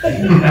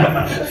 Wait,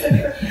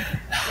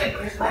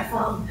 where's my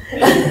phone?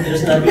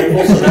 Isn't that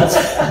beautiful? So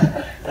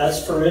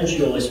that's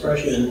pharyngeal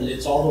expression.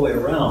 It's all the way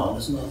around.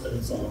 It's not that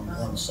it's on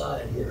one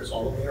side here. It's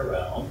all the way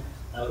around.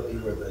 That would be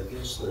where the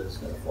gill slit is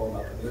going to form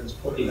up. And it's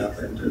poking up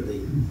into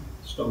the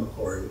stoma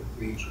cord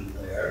region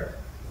there.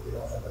 We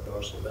don't have a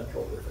dorsal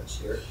ventral difference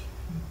here.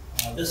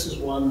 This is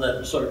one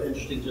that's sort of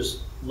interesting,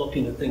 just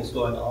looking at things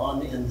going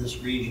on in this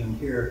region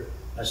here.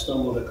 I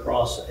stumbled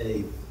across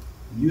a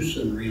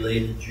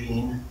mucin-related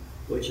gene,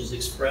 which is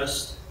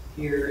expressed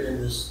here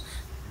in this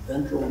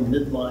ventral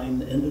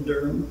midline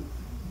endoderm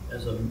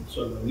as a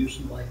sort of a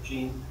mucin-like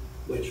gene,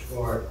 which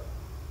for,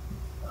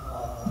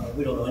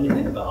 we don't know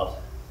anything about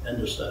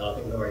endostyle. I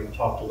think we already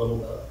talked a little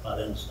bit about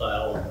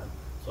endostyle and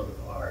sort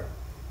of our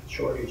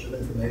shortage of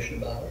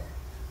information about it.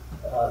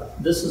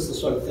 This is the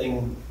sort of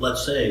thing,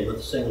 let's say,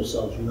 with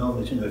single-cell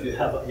genomics, if you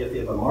have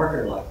a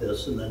marker like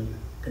this and then you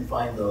can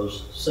find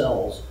those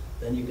cells,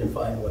 then you can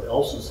find what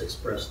else is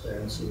expressed there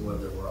and see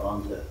whether we're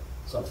on to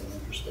something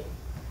interesting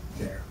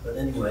there. But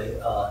anyway,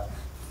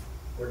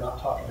 we're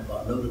not talking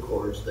about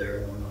notochords there,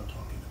 and we're not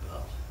talking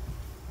about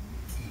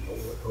people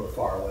who are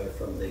far away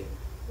from the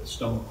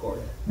stoma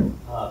cord.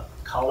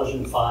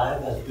 Collagen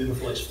 5 has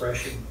beautiful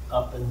expression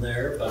up in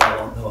there, but I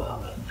don't know how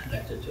to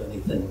connect it to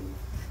anything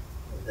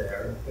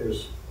there.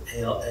 There's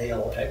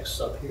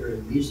ALX up here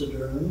in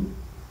mesoderm.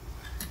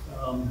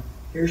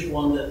 Here's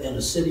one that in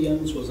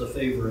ascidians was a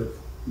favorite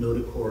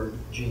notochord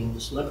gene,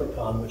 this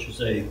leprechaun, which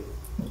is a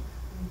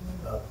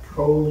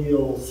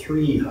prolyl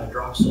 3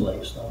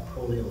 hydroxylase, not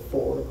prolyl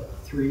 4, but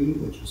a 3,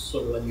 which is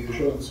sort of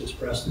unusual. It's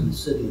expressed in the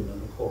ascidian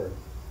notochord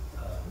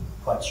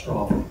quite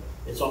strongly.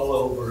 It's all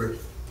over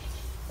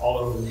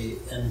the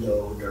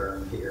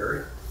endoderm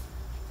here.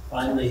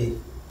 Finally,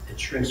 it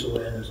shrinks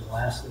away and there's a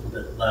last little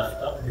bit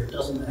left up here. It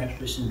doesn't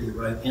actually seem to be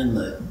right in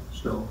the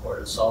stoma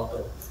cord itself,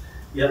 but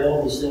you have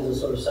all these things that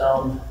sort of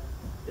sound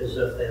as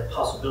if they have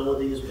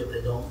possibilities, but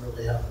they don't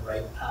really have the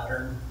right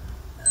pattern.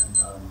 And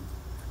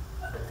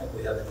I don't think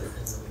we have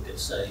anything that we could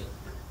say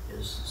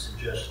is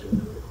suggesting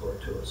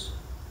notochord to us.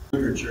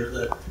 Literature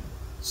that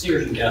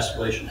Sears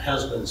encapsulation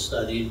has been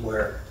studied,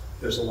 where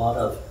there's a lot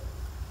of,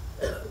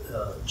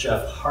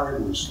 Jeff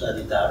Harden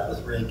studied that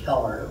with Ray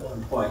Keller at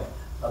one point,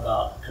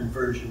 about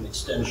convergent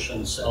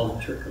extension, cell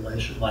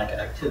intercalation-like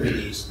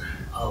activities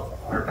of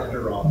our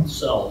enteron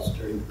cells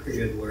during the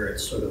period where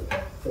it's sort of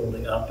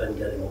folding up and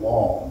getting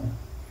long.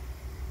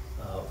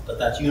 But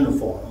that's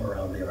uniform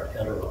around the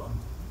enteron.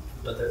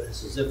 But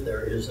it's as if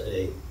there is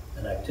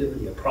an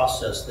activity, a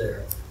process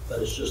there, but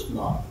it's just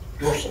not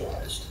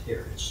dorsalized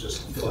here. It's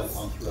just going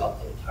on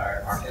throughout the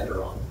entire arc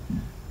enteron.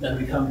 Then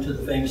we come to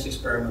the famous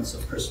experiments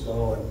of Chris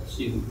Lowe and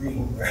Stephen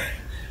Green, where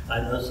I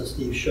noticed that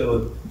Steve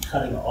showed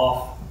cutting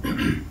off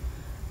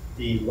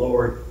the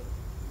lower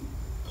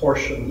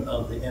portion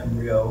of the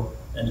embryo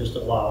and just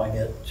allowing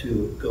it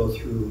to go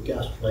through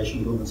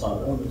gastrulation movements on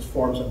its own. It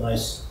forms a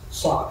nice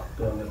sock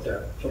going up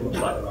there, so it looks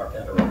like an arc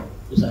enteron.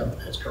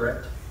 That's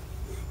correct?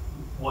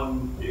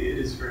 it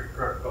is very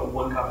correct, but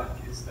one comment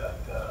is that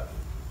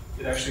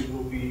it actually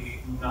will be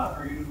not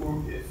very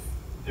uniform if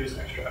there's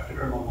extra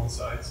ectoderm on one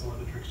side. So one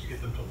of the tricks to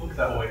get them to look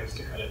that way is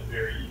to cut it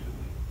very evenly.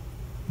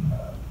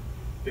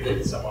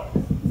 Because somewhat.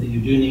 You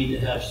do need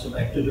to have some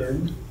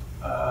ectoderm?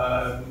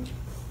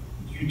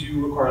 You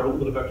do require a little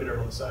bit of ectoderm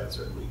on the side,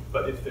 certainly,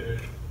 but if there,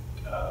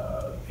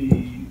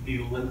 the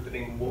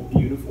lengthening won't be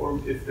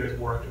uniform if there's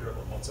more ectoderm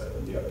on one side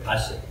than the other. I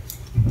see.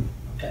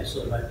 Okay, so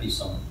there might be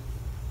some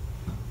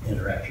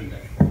interaction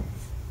there.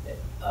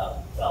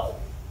 Well,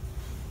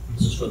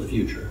 this is for the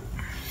future.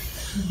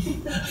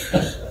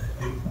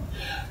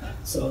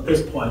 So at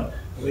this point,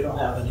 we don't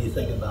have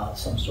anything about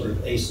some sort of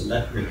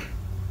asymmetric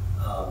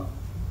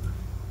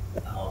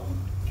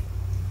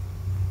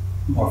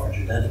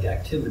morphogenetic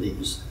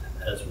activities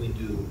as we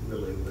do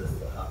really with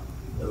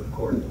the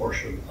core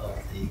portion of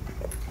the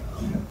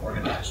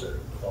organizer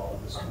with all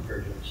of this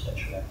convergent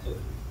extension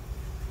activity.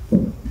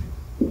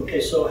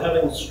 Okay, so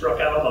having struck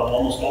out on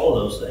almost all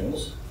of those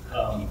things,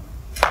 I'm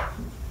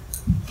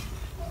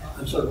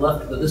sort of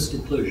left with this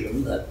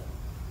conclusion that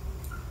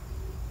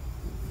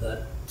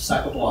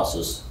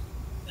saccoblastus,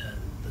 and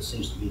this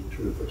seems to be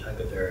true for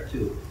Tychodera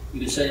too, you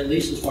could say at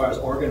least as far as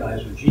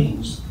organizer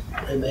genes,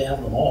 they may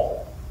have them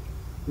all.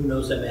 Who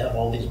knows, they may have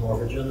all these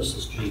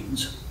morphogenesis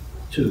genes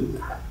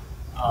too.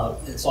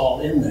 It's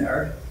all in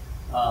there.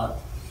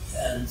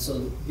 And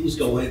so these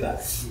go way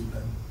back,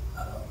 even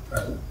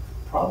present.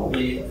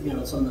 Probably,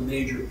 some of the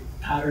major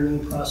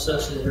patterning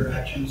process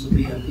interactions of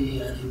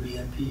BMP,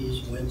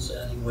 anti-BMPs, Wnt,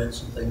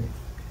 anti-Wnt, and things.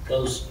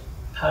 Those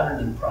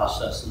patterning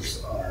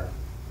processes are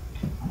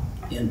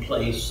in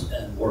place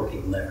and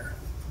working there.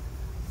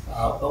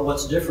 But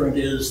what's different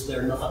is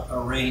they're not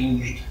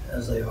arranged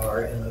as they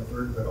are in a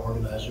vertebrate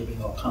organizer,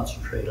 being all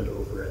concentrated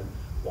over in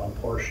one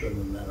portion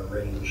and then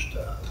arranged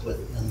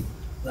within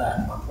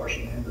that one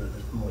portion. They're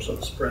more sort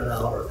of spread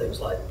out, or things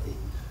like the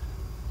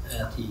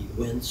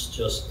anti-Wnt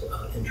just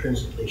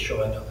intrinsically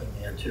showing up in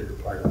the anterior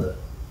part of the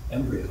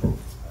embryo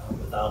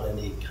without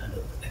any kind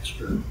of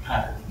extra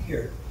patterning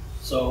here.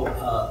 So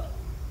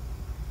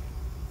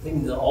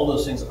thinking that all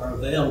those things are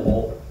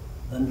available,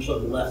 then we're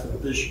sort of left in a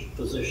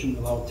position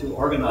to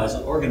organize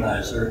an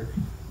organizer.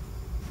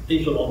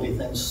 These would all be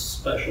things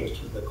special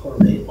to the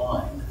chordate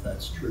line, if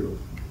that's true.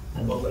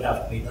 And what would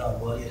have to be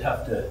done? Well, you'd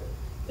have to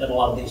get a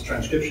lot of these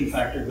transcription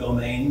factor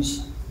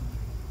domains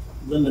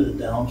limited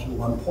down to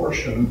one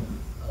portion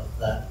of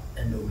that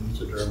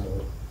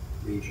endomesodermal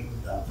region,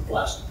 down to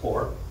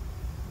blastopore.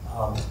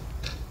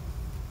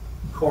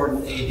 Cord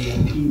and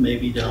ADMP may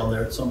be down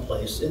there at some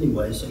place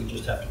anyway, so you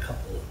just have to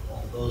couple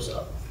all those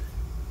up.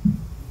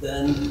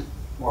 Then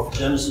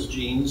morphogenesis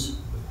genes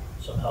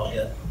somehow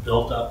get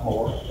built up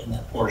more in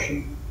that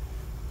portion.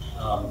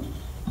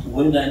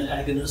 Wind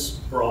antagonists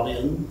brought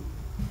in.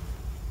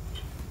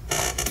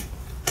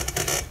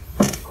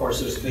 Of course,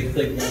 there's a big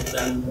thing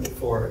then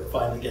for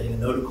finally getting a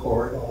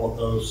notochord. All of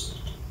those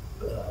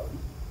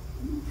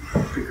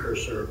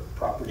precursor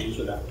properties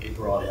would have to be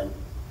brought in.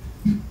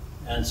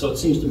 And so it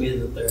seems to me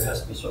that there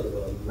has to be sort of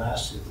a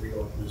massive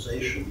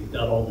reorganization. You've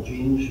got all the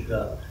genes,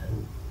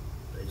 and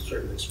they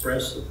sort of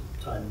express the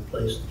time and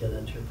place to get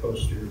into your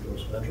posterior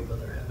dorsoventral, but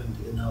they're having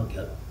to now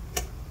get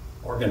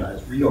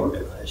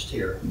reorganized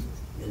here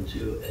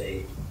into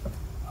a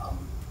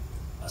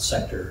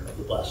sector of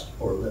the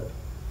blastopore lip.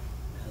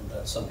 And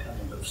that's some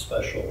kind of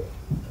special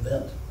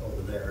event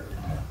over there in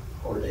the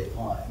chordate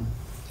line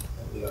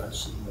that we aren't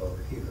seeing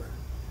over here.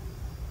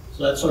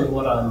 So that's sort of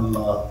what I'm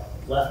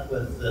left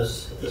with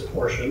this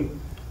portion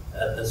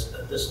at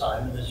this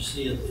time. And as you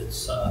see,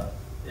 it's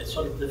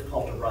sort of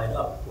difficult to write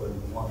up when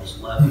one is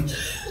left.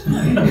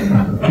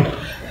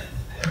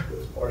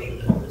 This portion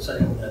is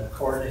saying that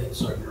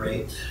chordates are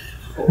great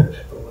for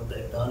what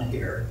they've done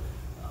here,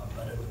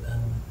 but it would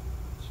then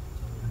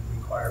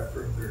require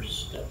further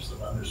steps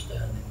of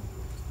understanding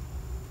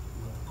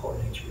what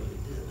the chordates really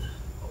did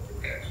over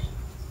there.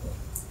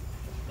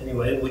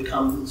 Anyway,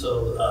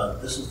 so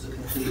this is the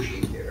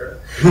conclusion here.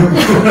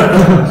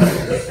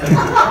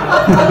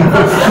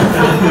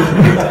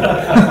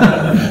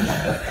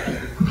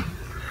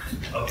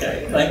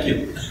 Okay, thank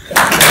you.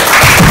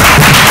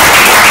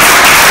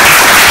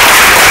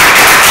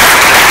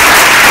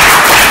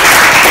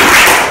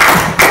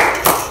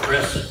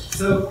 Chris?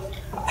 So,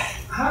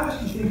 how much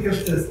do you think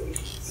of this?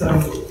 So,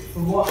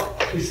 from what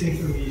we've seen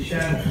from you,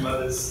 Sharon, from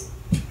others,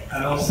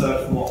 and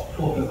also from what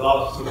Paul and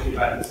Lars was talking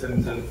about in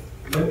terms of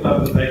link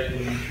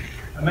localization,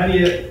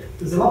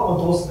 there's a lot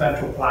more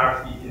dorsoventral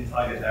polarity in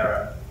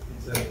Tychodera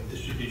in terms of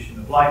distribution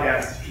of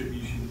ligands,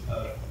 distribution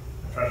of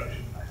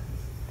transcription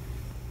factors.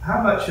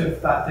 How much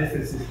of that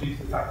difference is due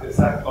to the fact that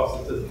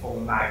saccoblastus doesn't form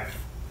a mag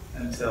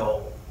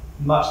until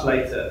much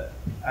later,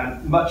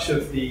 and much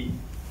of the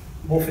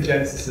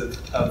morphogenesis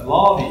of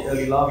larvae,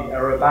 early larvae,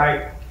 are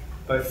about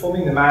both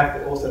forming the mag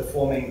but also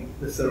forming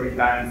the ciliary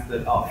bands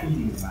that are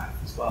feeding the mag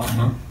as well.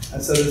 Mm-hmm.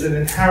 And so there's an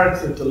inherent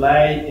sort of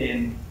delay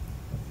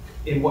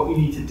in what you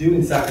need to do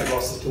in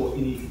saccoblastus to what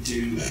you need to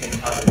do in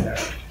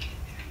Tychodera.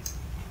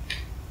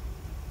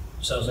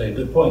 Sounds like a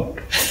good point.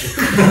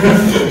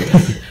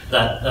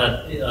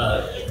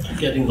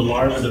 getting the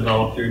larva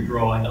developed, you're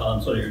drawing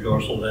on sort of your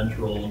dorsal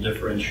ventral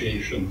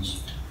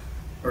differentiations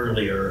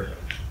earlier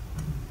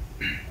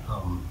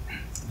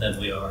than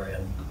we are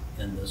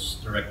in this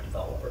direct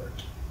developer.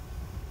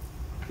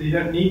 So you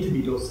don't need to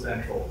be dorsal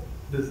ventral.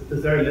 There's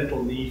very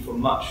little need for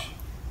much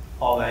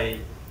of a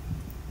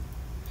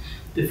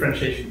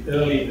differentiation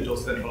early in the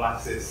dorsal ventral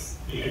axis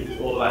because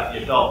it's all about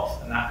the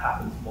adult, and that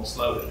happens more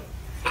slowly.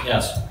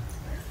 Yes.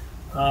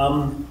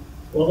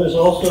 Well, there's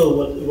also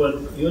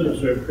what you had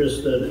observed,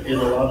 Chris, that in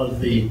a lot of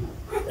the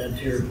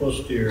anterior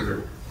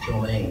posterior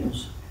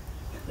domains,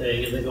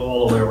 they go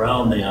all the way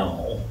around the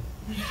animal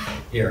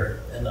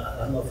here. And I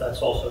don't know if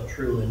that's also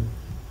true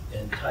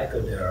in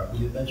Tychodera.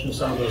 You mentioned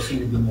some of those seem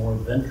to be more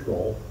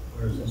ventral,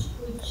 whereas this,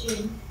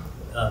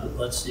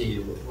 let's see,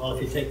 well,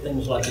 if you take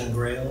things like in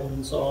Grail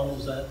and so on,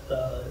 is that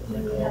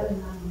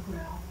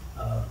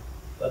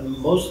but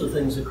most of the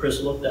things that Chris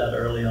looked at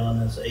early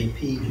on as AP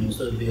genes,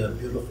 there'd be a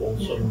beautiful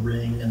sort of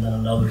ring, and then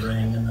another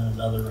ring, and then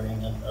another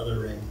ring, and another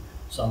ring,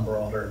 some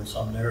broader and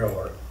some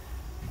narrower.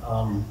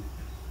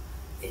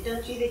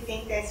 Don't you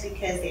think that's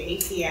because the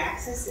AP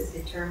axis is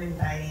determined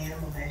by the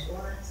animal ventral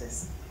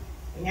axis?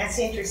 And that's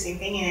the interesting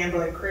thing in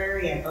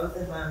Amblycraria, both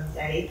of them,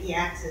 that AP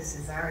axis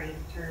is already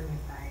determined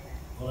by that.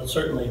 Well, it's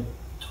certainly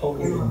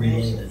totally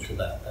related to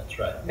that, that's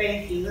right. But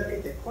if you look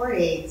at the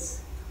chordates,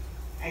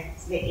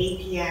 the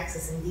AP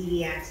axis and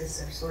DD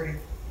axis are sort of,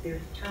 they're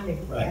determined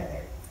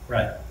together.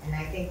 Right. And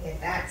I think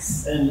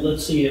that's. And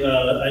let's see,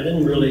 I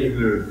didn't really.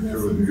 They're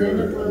determined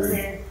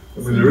together. I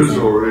mean, there is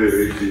already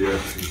an AP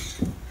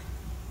axis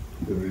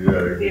in the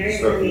ag. There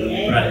is in the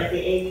egg, but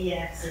the AP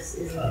axis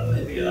isn't.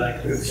 Maybe I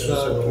could It's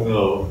not,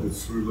 no,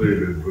 it's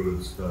related, but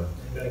it's not.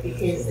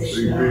 Because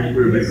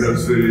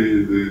Because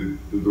the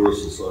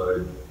dorsal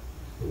side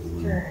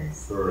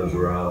turns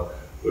around,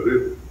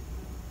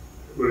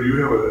 but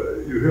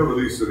you have at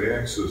least an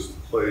axis to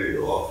play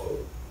off of.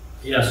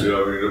 Yes. You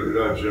know,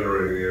 you're not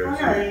generating the Oh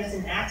axis. no, there's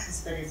an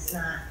axis, but it's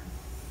not.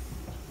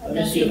 Let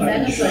me see if I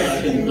can show,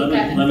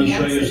 let me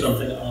show you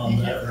something on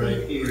that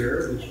right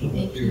here, which is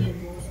what you're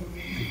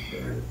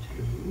referring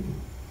to.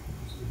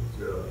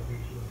 Yeah.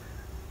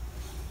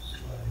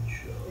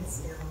 Slideshow. It's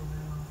still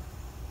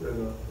Yeah,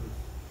 no.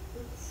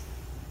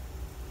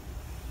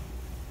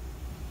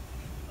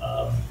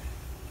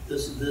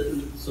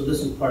 So this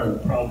is part of the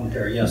problem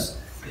here. Yes,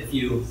 if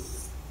you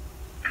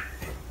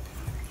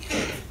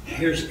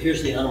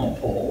here's the animal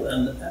pole,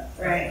 and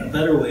a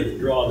better way to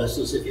draw this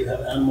is if you have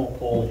animal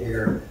pole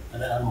here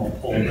and animal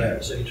pole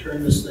there. So you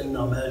turn this thing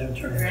now. Imagine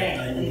turning it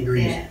 90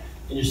 degrees,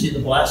 and you see the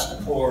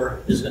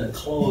blastopore is going to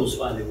close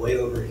finally way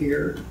over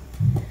here,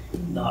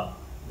 not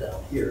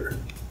down here.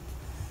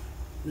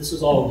 This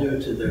is all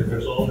due to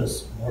there's all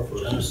this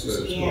morphogenesis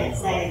that's going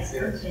on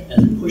here,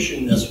 and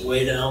pushing this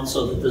way down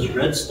so that this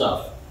red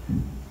stuff,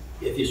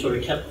 if you sort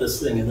of kept this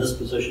thing in this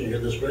position here,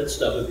 this red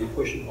stuff would be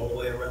pushing all the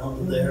way around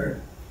to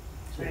there.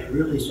 So it's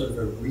really sort of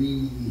a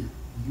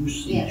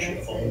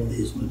reusage of all of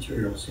these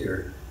materials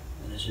here.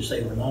 And as you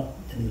say, we're not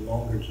any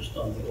longer just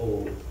on the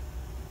old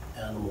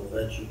animal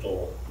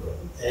vegetal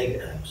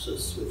egg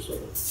axis. We've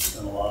sort of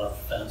done a lot of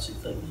fancy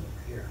things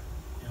over here.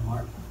 Yeah,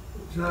 Mark?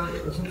 John,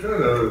 I'm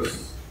trying to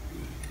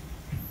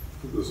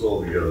put this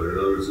all together. In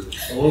other words,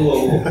 on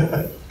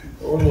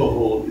one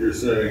level, you're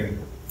saying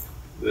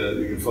that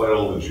you can find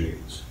all the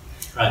genes.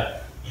 Right.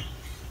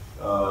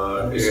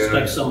 We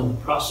expect some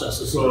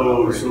processes. So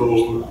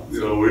you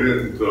know, we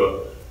didn't.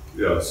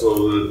 So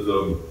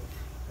that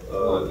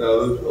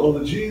now all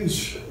the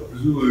genes are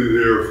presumably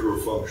there for a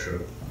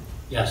function.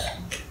 Yes.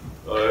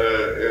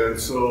 And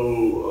so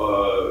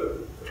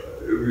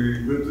it would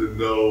be good to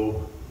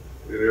know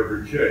in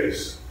every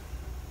case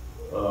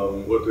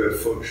what that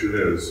function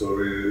is. So I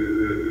mean,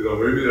 you know,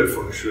 maybe that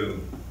function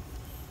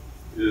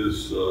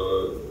is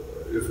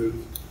if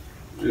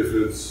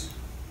it's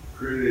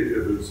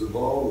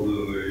involved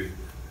in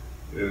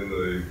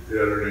the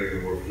patterning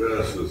and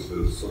morphogenesis,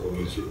 as some of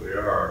them certainly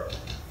are,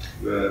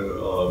 then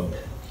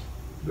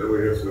we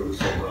have to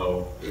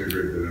somehow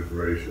integrate that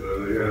information.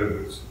 And again,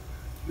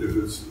 if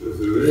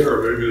they're there,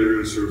 maybe they're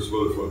going to serve some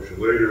other function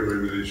later.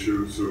 Maybe they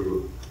should serve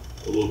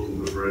a local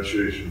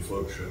differentiation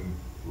function.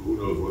 Who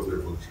knows what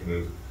their function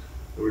is?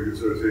 And we can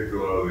sort of take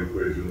them out of the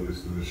equation, at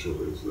least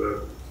initially. So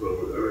I mean,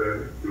 I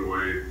think in a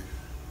way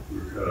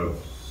we're kind of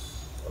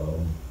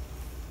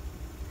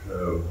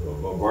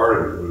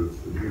bombarded with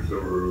a huge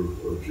number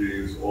of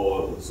genes,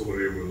 all with so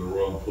many of them in the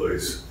wrong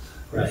place,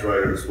 and try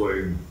to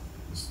explain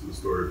the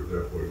story from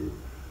that point of view.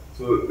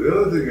 So the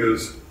other thing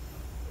is,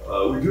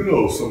 we do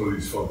know some of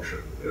these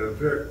function, and in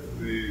fact,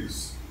 the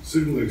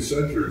signaling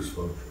centers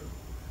function.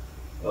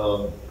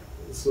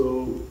 So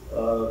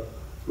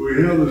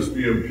we have this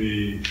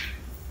BMP,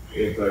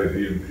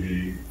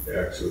 anti-DMP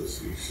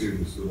axis, which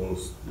seems the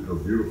most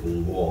beautiful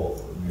of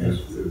all. I mean,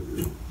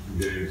 it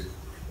behaves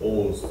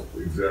almost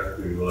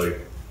exactly like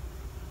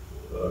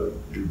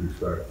you'd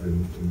expect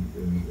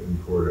in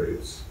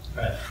chordates.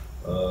 Right.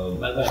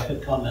 But I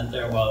could comment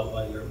there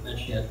while you're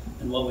mentioning it.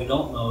 And what we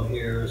don't know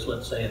here is,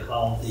 let's say,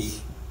 how the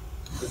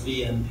the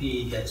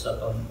VMP gets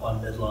up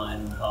on midline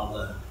and how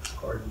the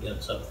cordon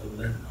gets up to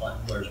midline,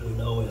 whereas we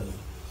know in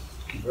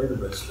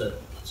invertebrates that,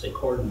 let's say,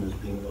 cordon is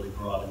being really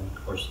broad in the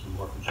course of the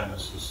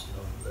morphogenesis, you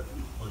know, that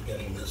we're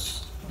getting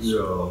this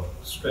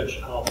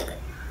stretched out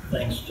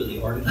thanks to the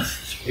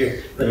organizer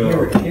here.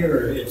 But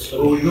here it's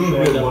sort well, of we don't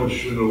showing have up-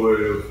 much in the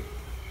way of,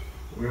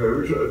 I mean, I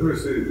would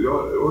say the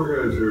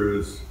organizer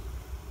is,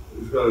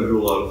 it's got to do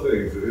a lot of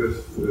things. It has,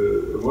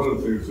 one of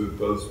the things it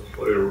does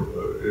play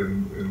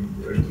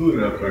including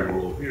that big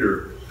role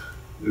here,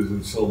 is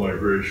in cell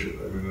migration.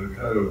 I mean, the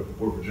kind of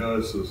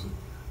morphogenesis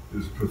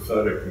is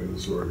pathetic in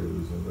this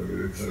organism. I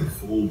mean, it kind of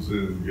folds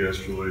in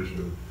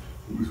gastrulation.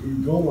 We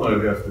don't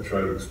want to have to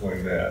try to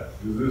explain that,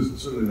 because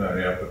it's certainly not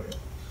happening.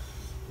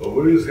 But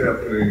what is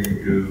happening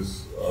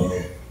is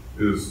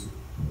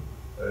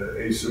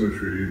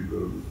asymmetry,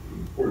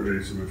 important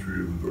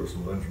asymmetry of the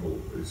dorsal-ventral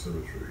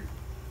asymmetry.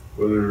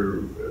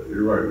 Whether,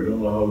 you're right, we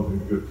don't know how we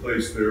get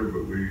placed there,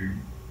 but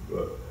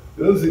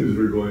the other things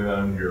that are going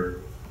on here,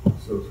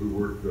 so if we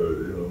work, you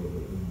know,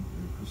 in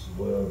Chris's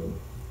lab,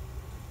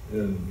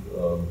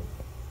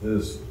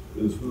 is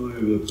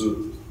really that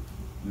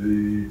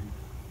the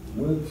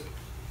Wnt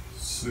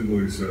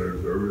signaling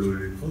centers are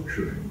really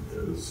functioning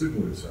as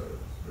signaling centers.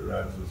 They're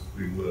not just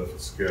being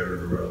left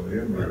scattered around the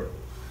embryo.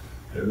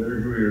 And they're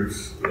giving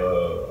us,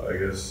 I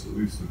guess, at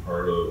least in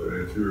part of an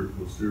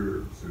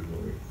anterior-posterior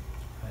signaling,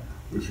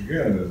 which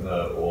again is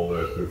not all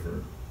that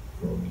different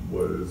from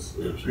what is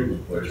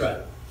taking place. That's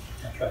right.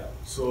 That's right.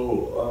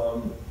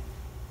 So,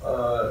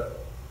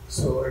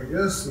 so I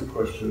guess the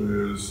question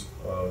is,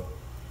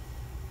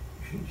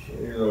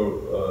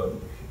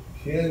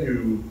 can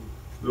you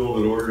build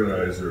an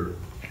organizer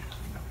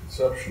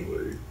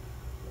conceptually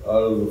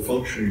out of the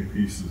functioning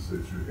pieces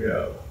that you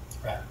have?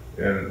 Right.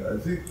 And I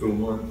think the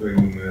one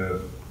thing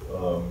that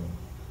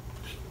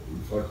we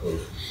talked about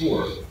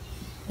before,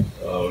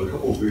 a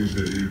couple of things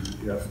that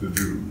you have to do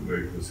to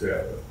make this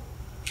happen.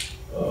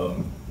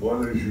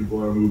 One is you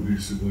want to move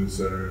these signaling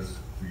centers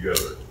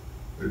together,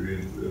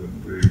 maybe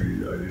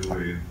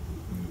ideally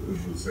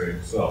in the same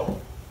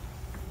cell,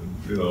 and,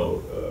 you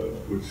know,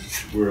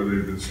 where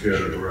they've been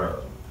scattered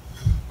around.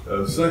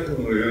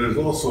 Secondly, there's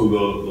also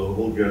the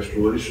whole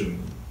gastrulation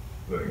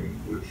thing,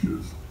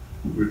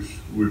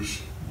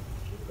 which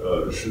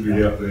should be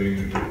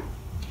happening.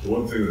 The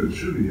one thing that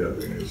should be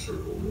happening is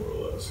circled more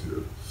or less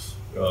here.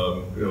 You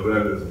know,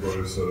 that is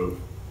another set of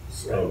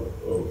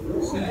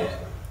signals.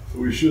 So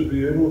we should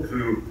be able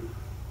to.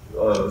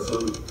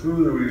 So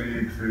clearly we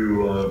need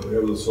to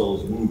have the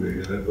cells moving,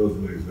 and that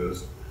doesn't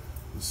exist.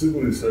 The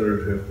signaling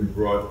centers have to be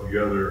brought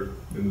together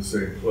in the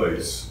same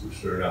place,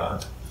 which they're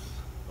not.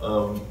 I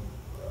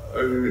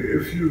mean,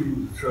 if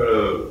you try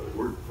to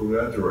work from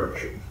that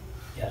direction,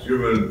 Yes.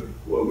 given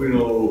what we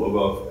know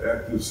about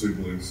active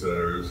signaling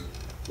centers,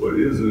 what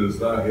is and is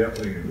not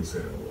happening in this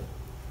animal,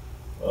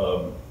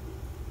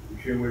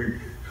 can we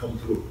come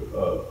to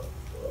a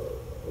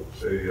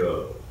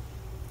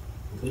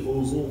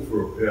proposal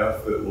for a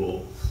path that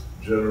will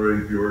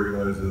generate the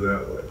organizer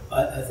that way?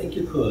 I think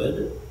you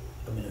could.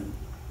 I mean,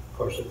 of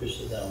course, if you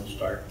sit down and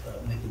start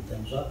making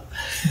things up.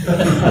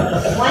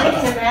 One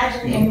can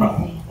imagine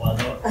anything. Well,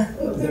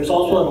 no. There's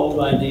also an old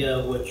idea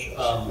which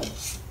I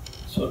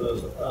sort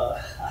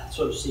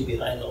of see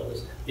behind all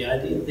this. The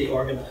idea of the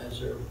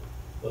organizer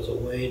was a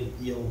way to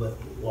deal with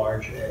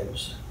large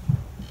eggs.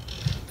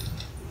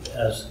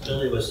 As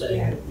Billy was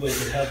saying, when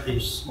you have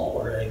these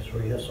smaller eggs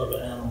where you have sort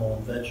of animal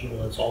and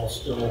vegetable, it's all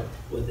still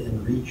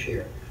within reach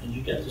here. And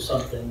you get to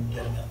something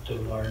getting up to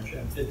large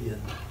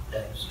amphibian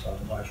eggs,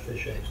 large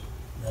fish eggs,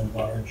 and then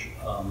large,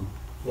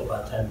 well,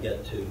 by the time you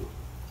get to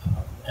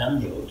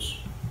amniotes,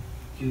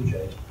 huge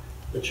eggs,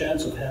 the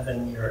chance of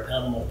having your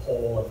animal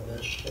pole and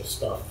vegetable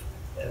stuff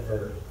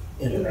ever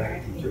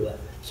interacting through that.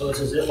 So it's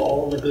as if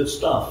all the good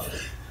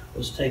stuff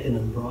was taken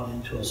and brought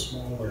into a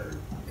smaller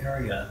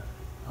area,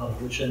 out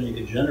of which then you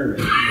could generate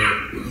your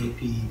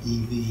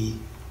APDV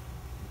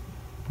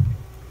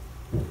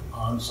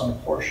on some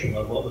portion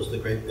of what was the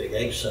great big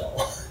egg cell.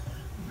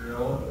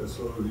 Yeah,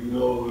 so you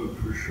know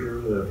for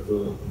sure that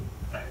the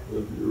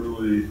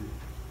early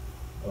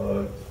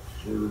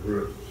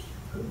vertebrate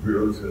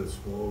embryos had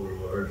small or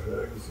large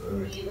eggs.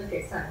 When you look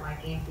at something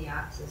like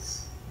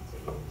Amphioxus,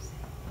 that's what you were saying.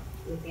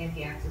 With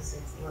Amphioxus,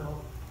 it's a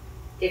little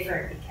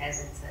different because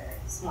it's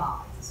a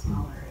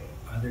smaller egg.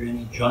 Are there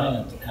any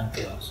giant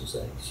Amphioxus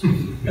eggs?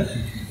 Yeah,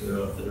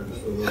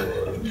 there's a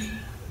little.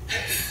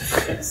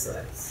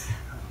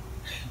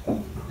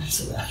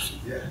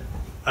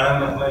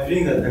 My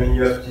feeling that, I mean,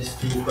 you have these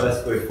two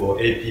pathways for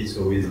AP,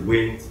 so with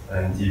Wnt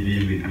and DV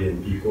with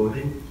BNP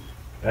coding,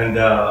 and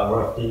they are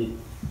roughly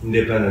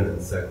independent in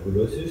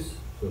sarcoidosis.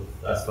 So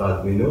as far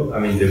as we know, I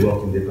mean, they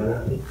work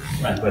independently,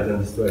 but on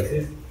these two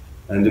axes.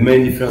 And the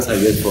main difference I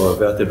get for a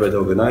vertebrate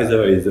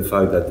organizer is the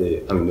fact that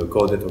the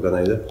coordinate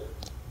organizer,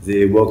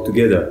 they work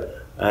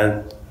together.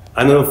 And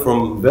I know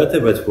from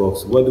vertebrate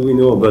works, what do we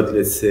know about,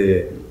 let's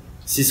say,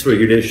 cis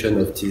regulation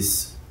of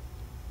this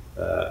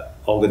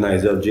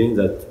organizer gene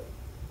that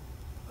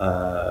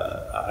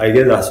I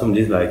guess there are some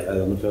genes like, I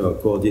don't know,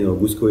 coordin or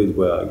buscoid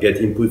where get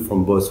input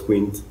from both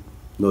Wnt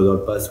nodal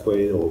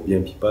pathway or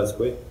BMP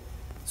pathway.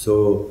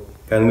 So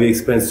can we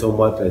explain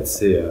somewhat, let's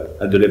say,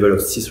 at the level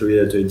of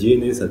cis-related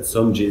DNAs that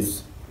some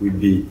genes will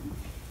be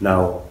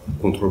now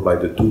controlled by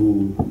the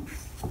two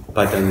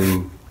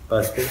patterning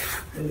pathways?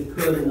 We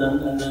could, and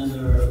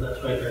then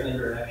that's right, there are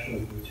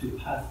interactions with the two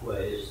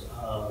pathways.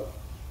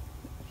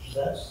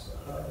 That's,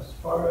 as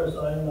far as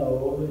I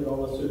know,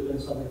 unless there's been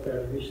something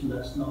fairly recent,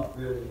 that's not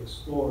really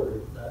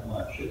explored that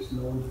much. It's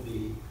known to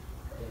be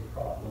a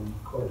problem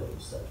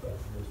correlates. That's right,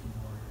 there's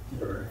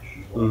more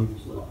interaction along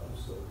these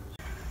levels. So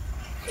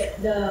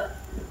The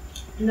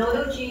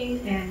nodal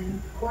gene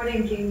and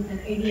coordin gene and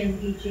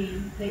ADMP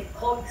gene, they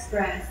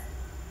co-express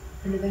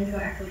in the ventral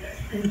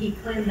aqueduct, and he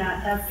claimed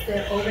that that's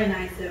the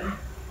organizer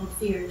of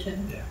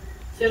CRHN. Yeah.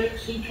 So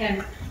he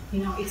can,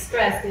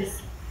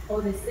 express all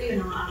this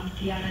signal on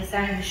the other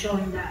side and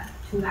showing that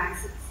two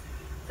axes.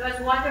 So I was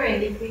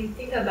wondering if we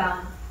think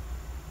about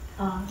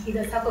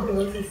either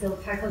sarcoidosis or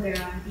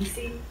trichoderma, you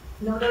see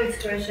nodal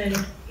expression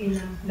in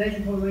the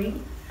vegetal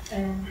ring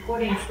and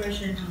coordin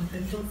expression on the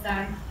ventral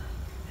side,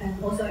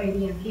 and also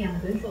ADMP on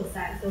the ventral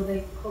side. So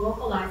they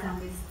co-localize on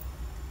this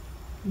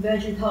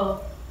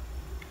vegetal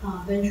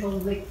ventral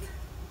lift.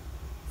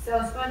 So I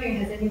was wondering,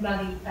 has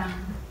anybody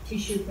done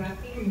tissue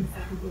grafting in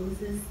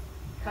sarcoidosis,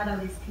 cut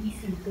out this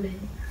piece and put it?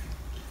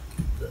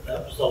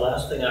 that was the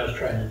last thing I was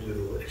trying to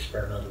do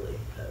experimentally.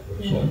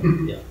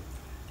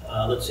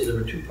 Let's see, there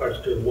were two parts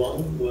to it.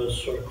 One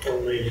was sort of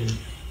correlating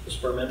the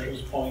sperm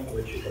entrance point,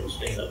 which you can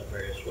stain up in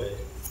various ways.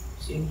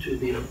 Seemed to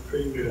be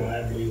pretty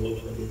reliably what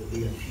was going to be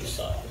the BNP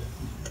side.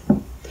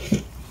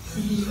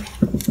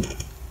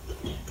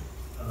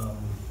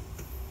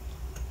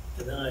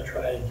 And then I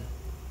tried,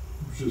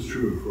 Which is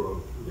true for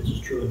which is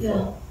true in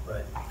front,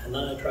 right? And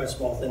then I tried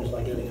small things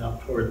like getting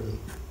out toward the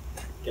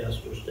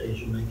gastro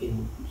stage and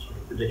making sort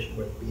of prediction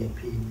where the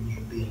BNP region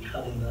would be and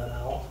cutting that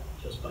out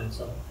just by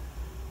itself.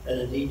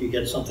 And indeed, you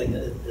get something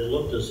that it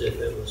looked as if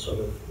it was sort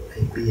of a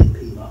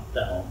BNP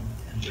knockdown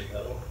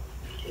embryo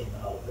that came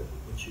out of it,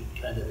 which you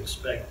kind of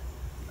expect.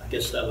 I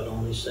guess that would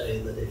only say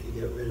that if you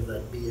get rid of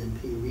that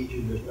BNP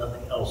region, there's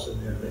nothing else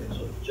in there that can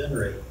sort of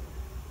generate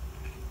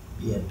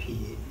BNP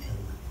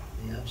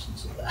in the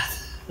absence of that.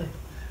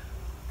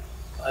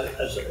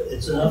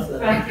 It's enough that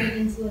Grafting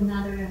into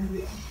another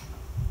embryo.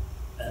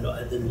 and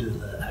I didn't do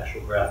the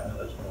actual graph,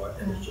 no, it's more,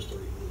 it was just a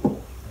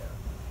removal.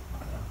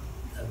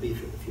 That'd be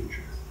for the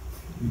future.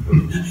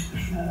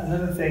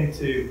 Another thing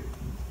to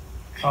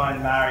try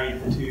and marry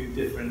the two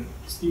different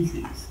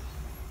species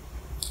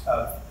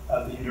of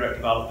the indirect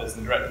developers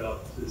and direct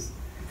developers is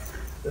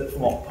that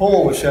from what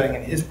Paul was showing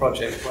in his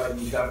project, where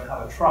you don't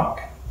have a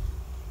trunk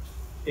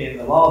in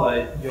the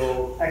larvae,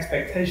 your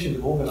expectations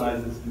of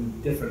organizers are going to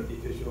be different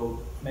because you're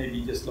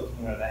maybe just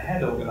looking at a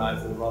head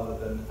organizer rather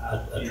than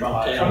A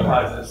trunk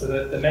trunkizer. So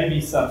there may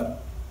be some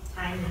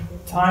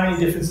tiny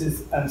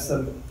differences and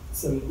some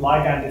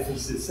ligand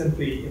differences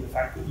simply in the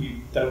fact that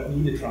you don't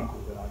need a trunk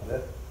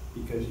organizer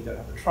because you don't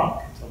have a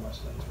trunk until much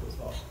later as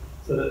well.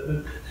 So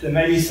that there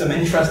may be some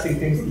interesting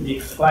things to be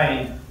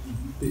explained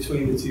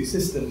between the two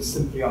systems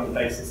simply on the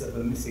basis of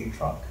a missing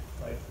trunk,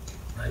 right?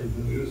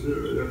 Is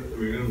there, I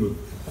mean,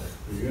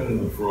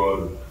 in the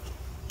fraud,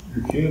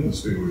 you can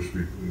distinguish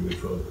between the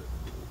trunk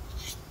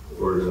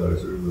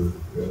organizer and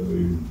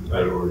the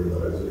head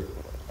organizer.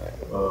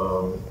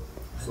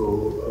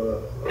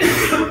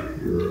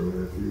 Here, I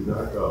mean, if you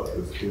knock out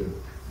this kid,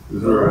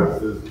 is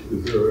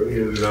there any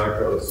of the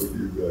knockouts that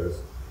you guys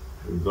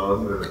have done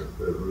that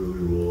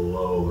really will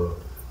allow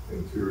the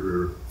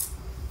interior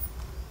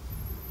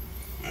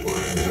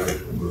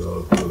organization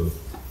without the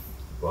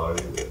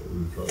body, the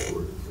trunk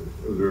organization?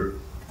 Is there?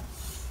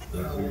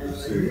 You've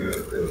seen that.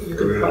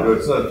 I mean,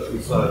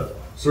 it's not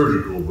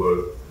surgical, but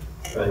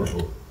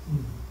chemical.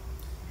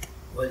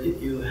 Well,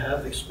 you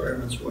have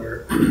experiments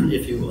where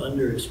if you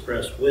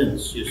underexpress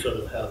Wnt, you sort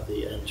of have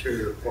the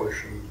anterior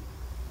portion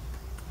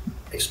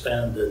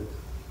expanded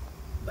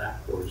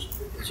backwards.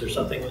 Is there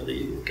something with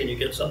can you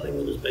get something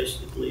that is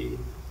basically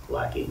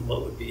lacking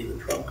what would be the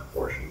trunk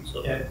portions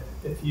of it?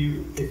 If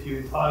you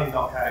entirely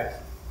knock out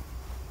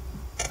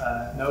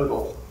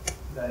nodal,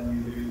 then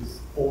you lose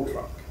all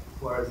trunk.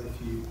 Whereas if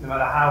you, no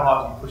matter how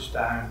hard you push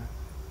down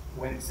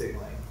Wnt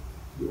signaling,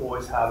 you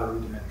always have a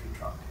rudimentary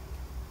trunk.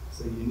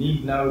 So you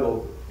need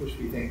nodal, which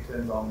we think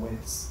turns on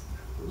Wnt,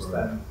 which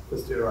then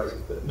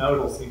posteriorises. But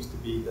nodal seems to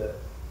be the,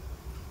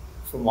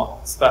 from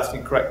what,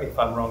 Sebastian, correct me if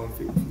I'm wrong,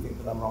 if you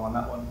think that I'm wrong on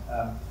that one,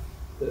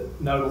 the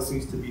nodal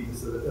seems to be the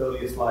sort of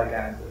earliest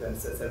ligand that then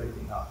sets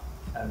everything up.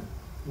 And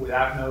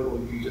without nodal,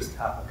 you just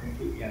have a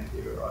completely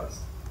anteriorized.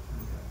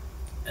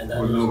 And that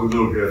With no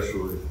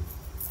gastroid.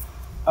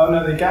 Oh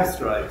no, the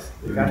gastrolate.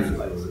 The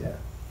gastrolate, yeah.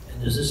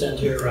 And is this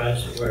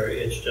anteriorized where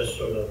it's just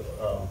sort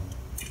of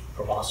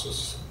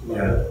proboscis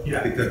level?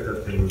 Yeah. Because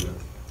that's the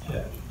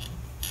Yeah.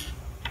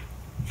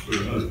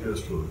 There's no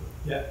gastroid.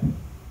 Yeah.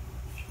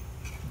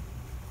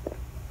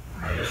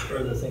 I was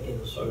further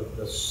thinking of sort of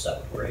the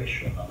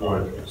separation of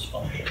all these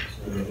functions,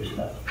 and those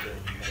haven't been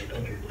made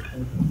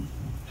interdependent.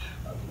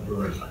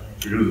 Right,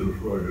 because of the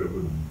frog, it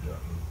wouldn't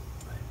happen.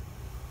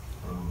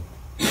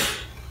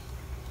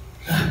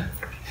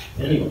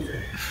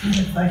 Anyway.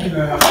 Thank you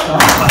very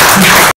much.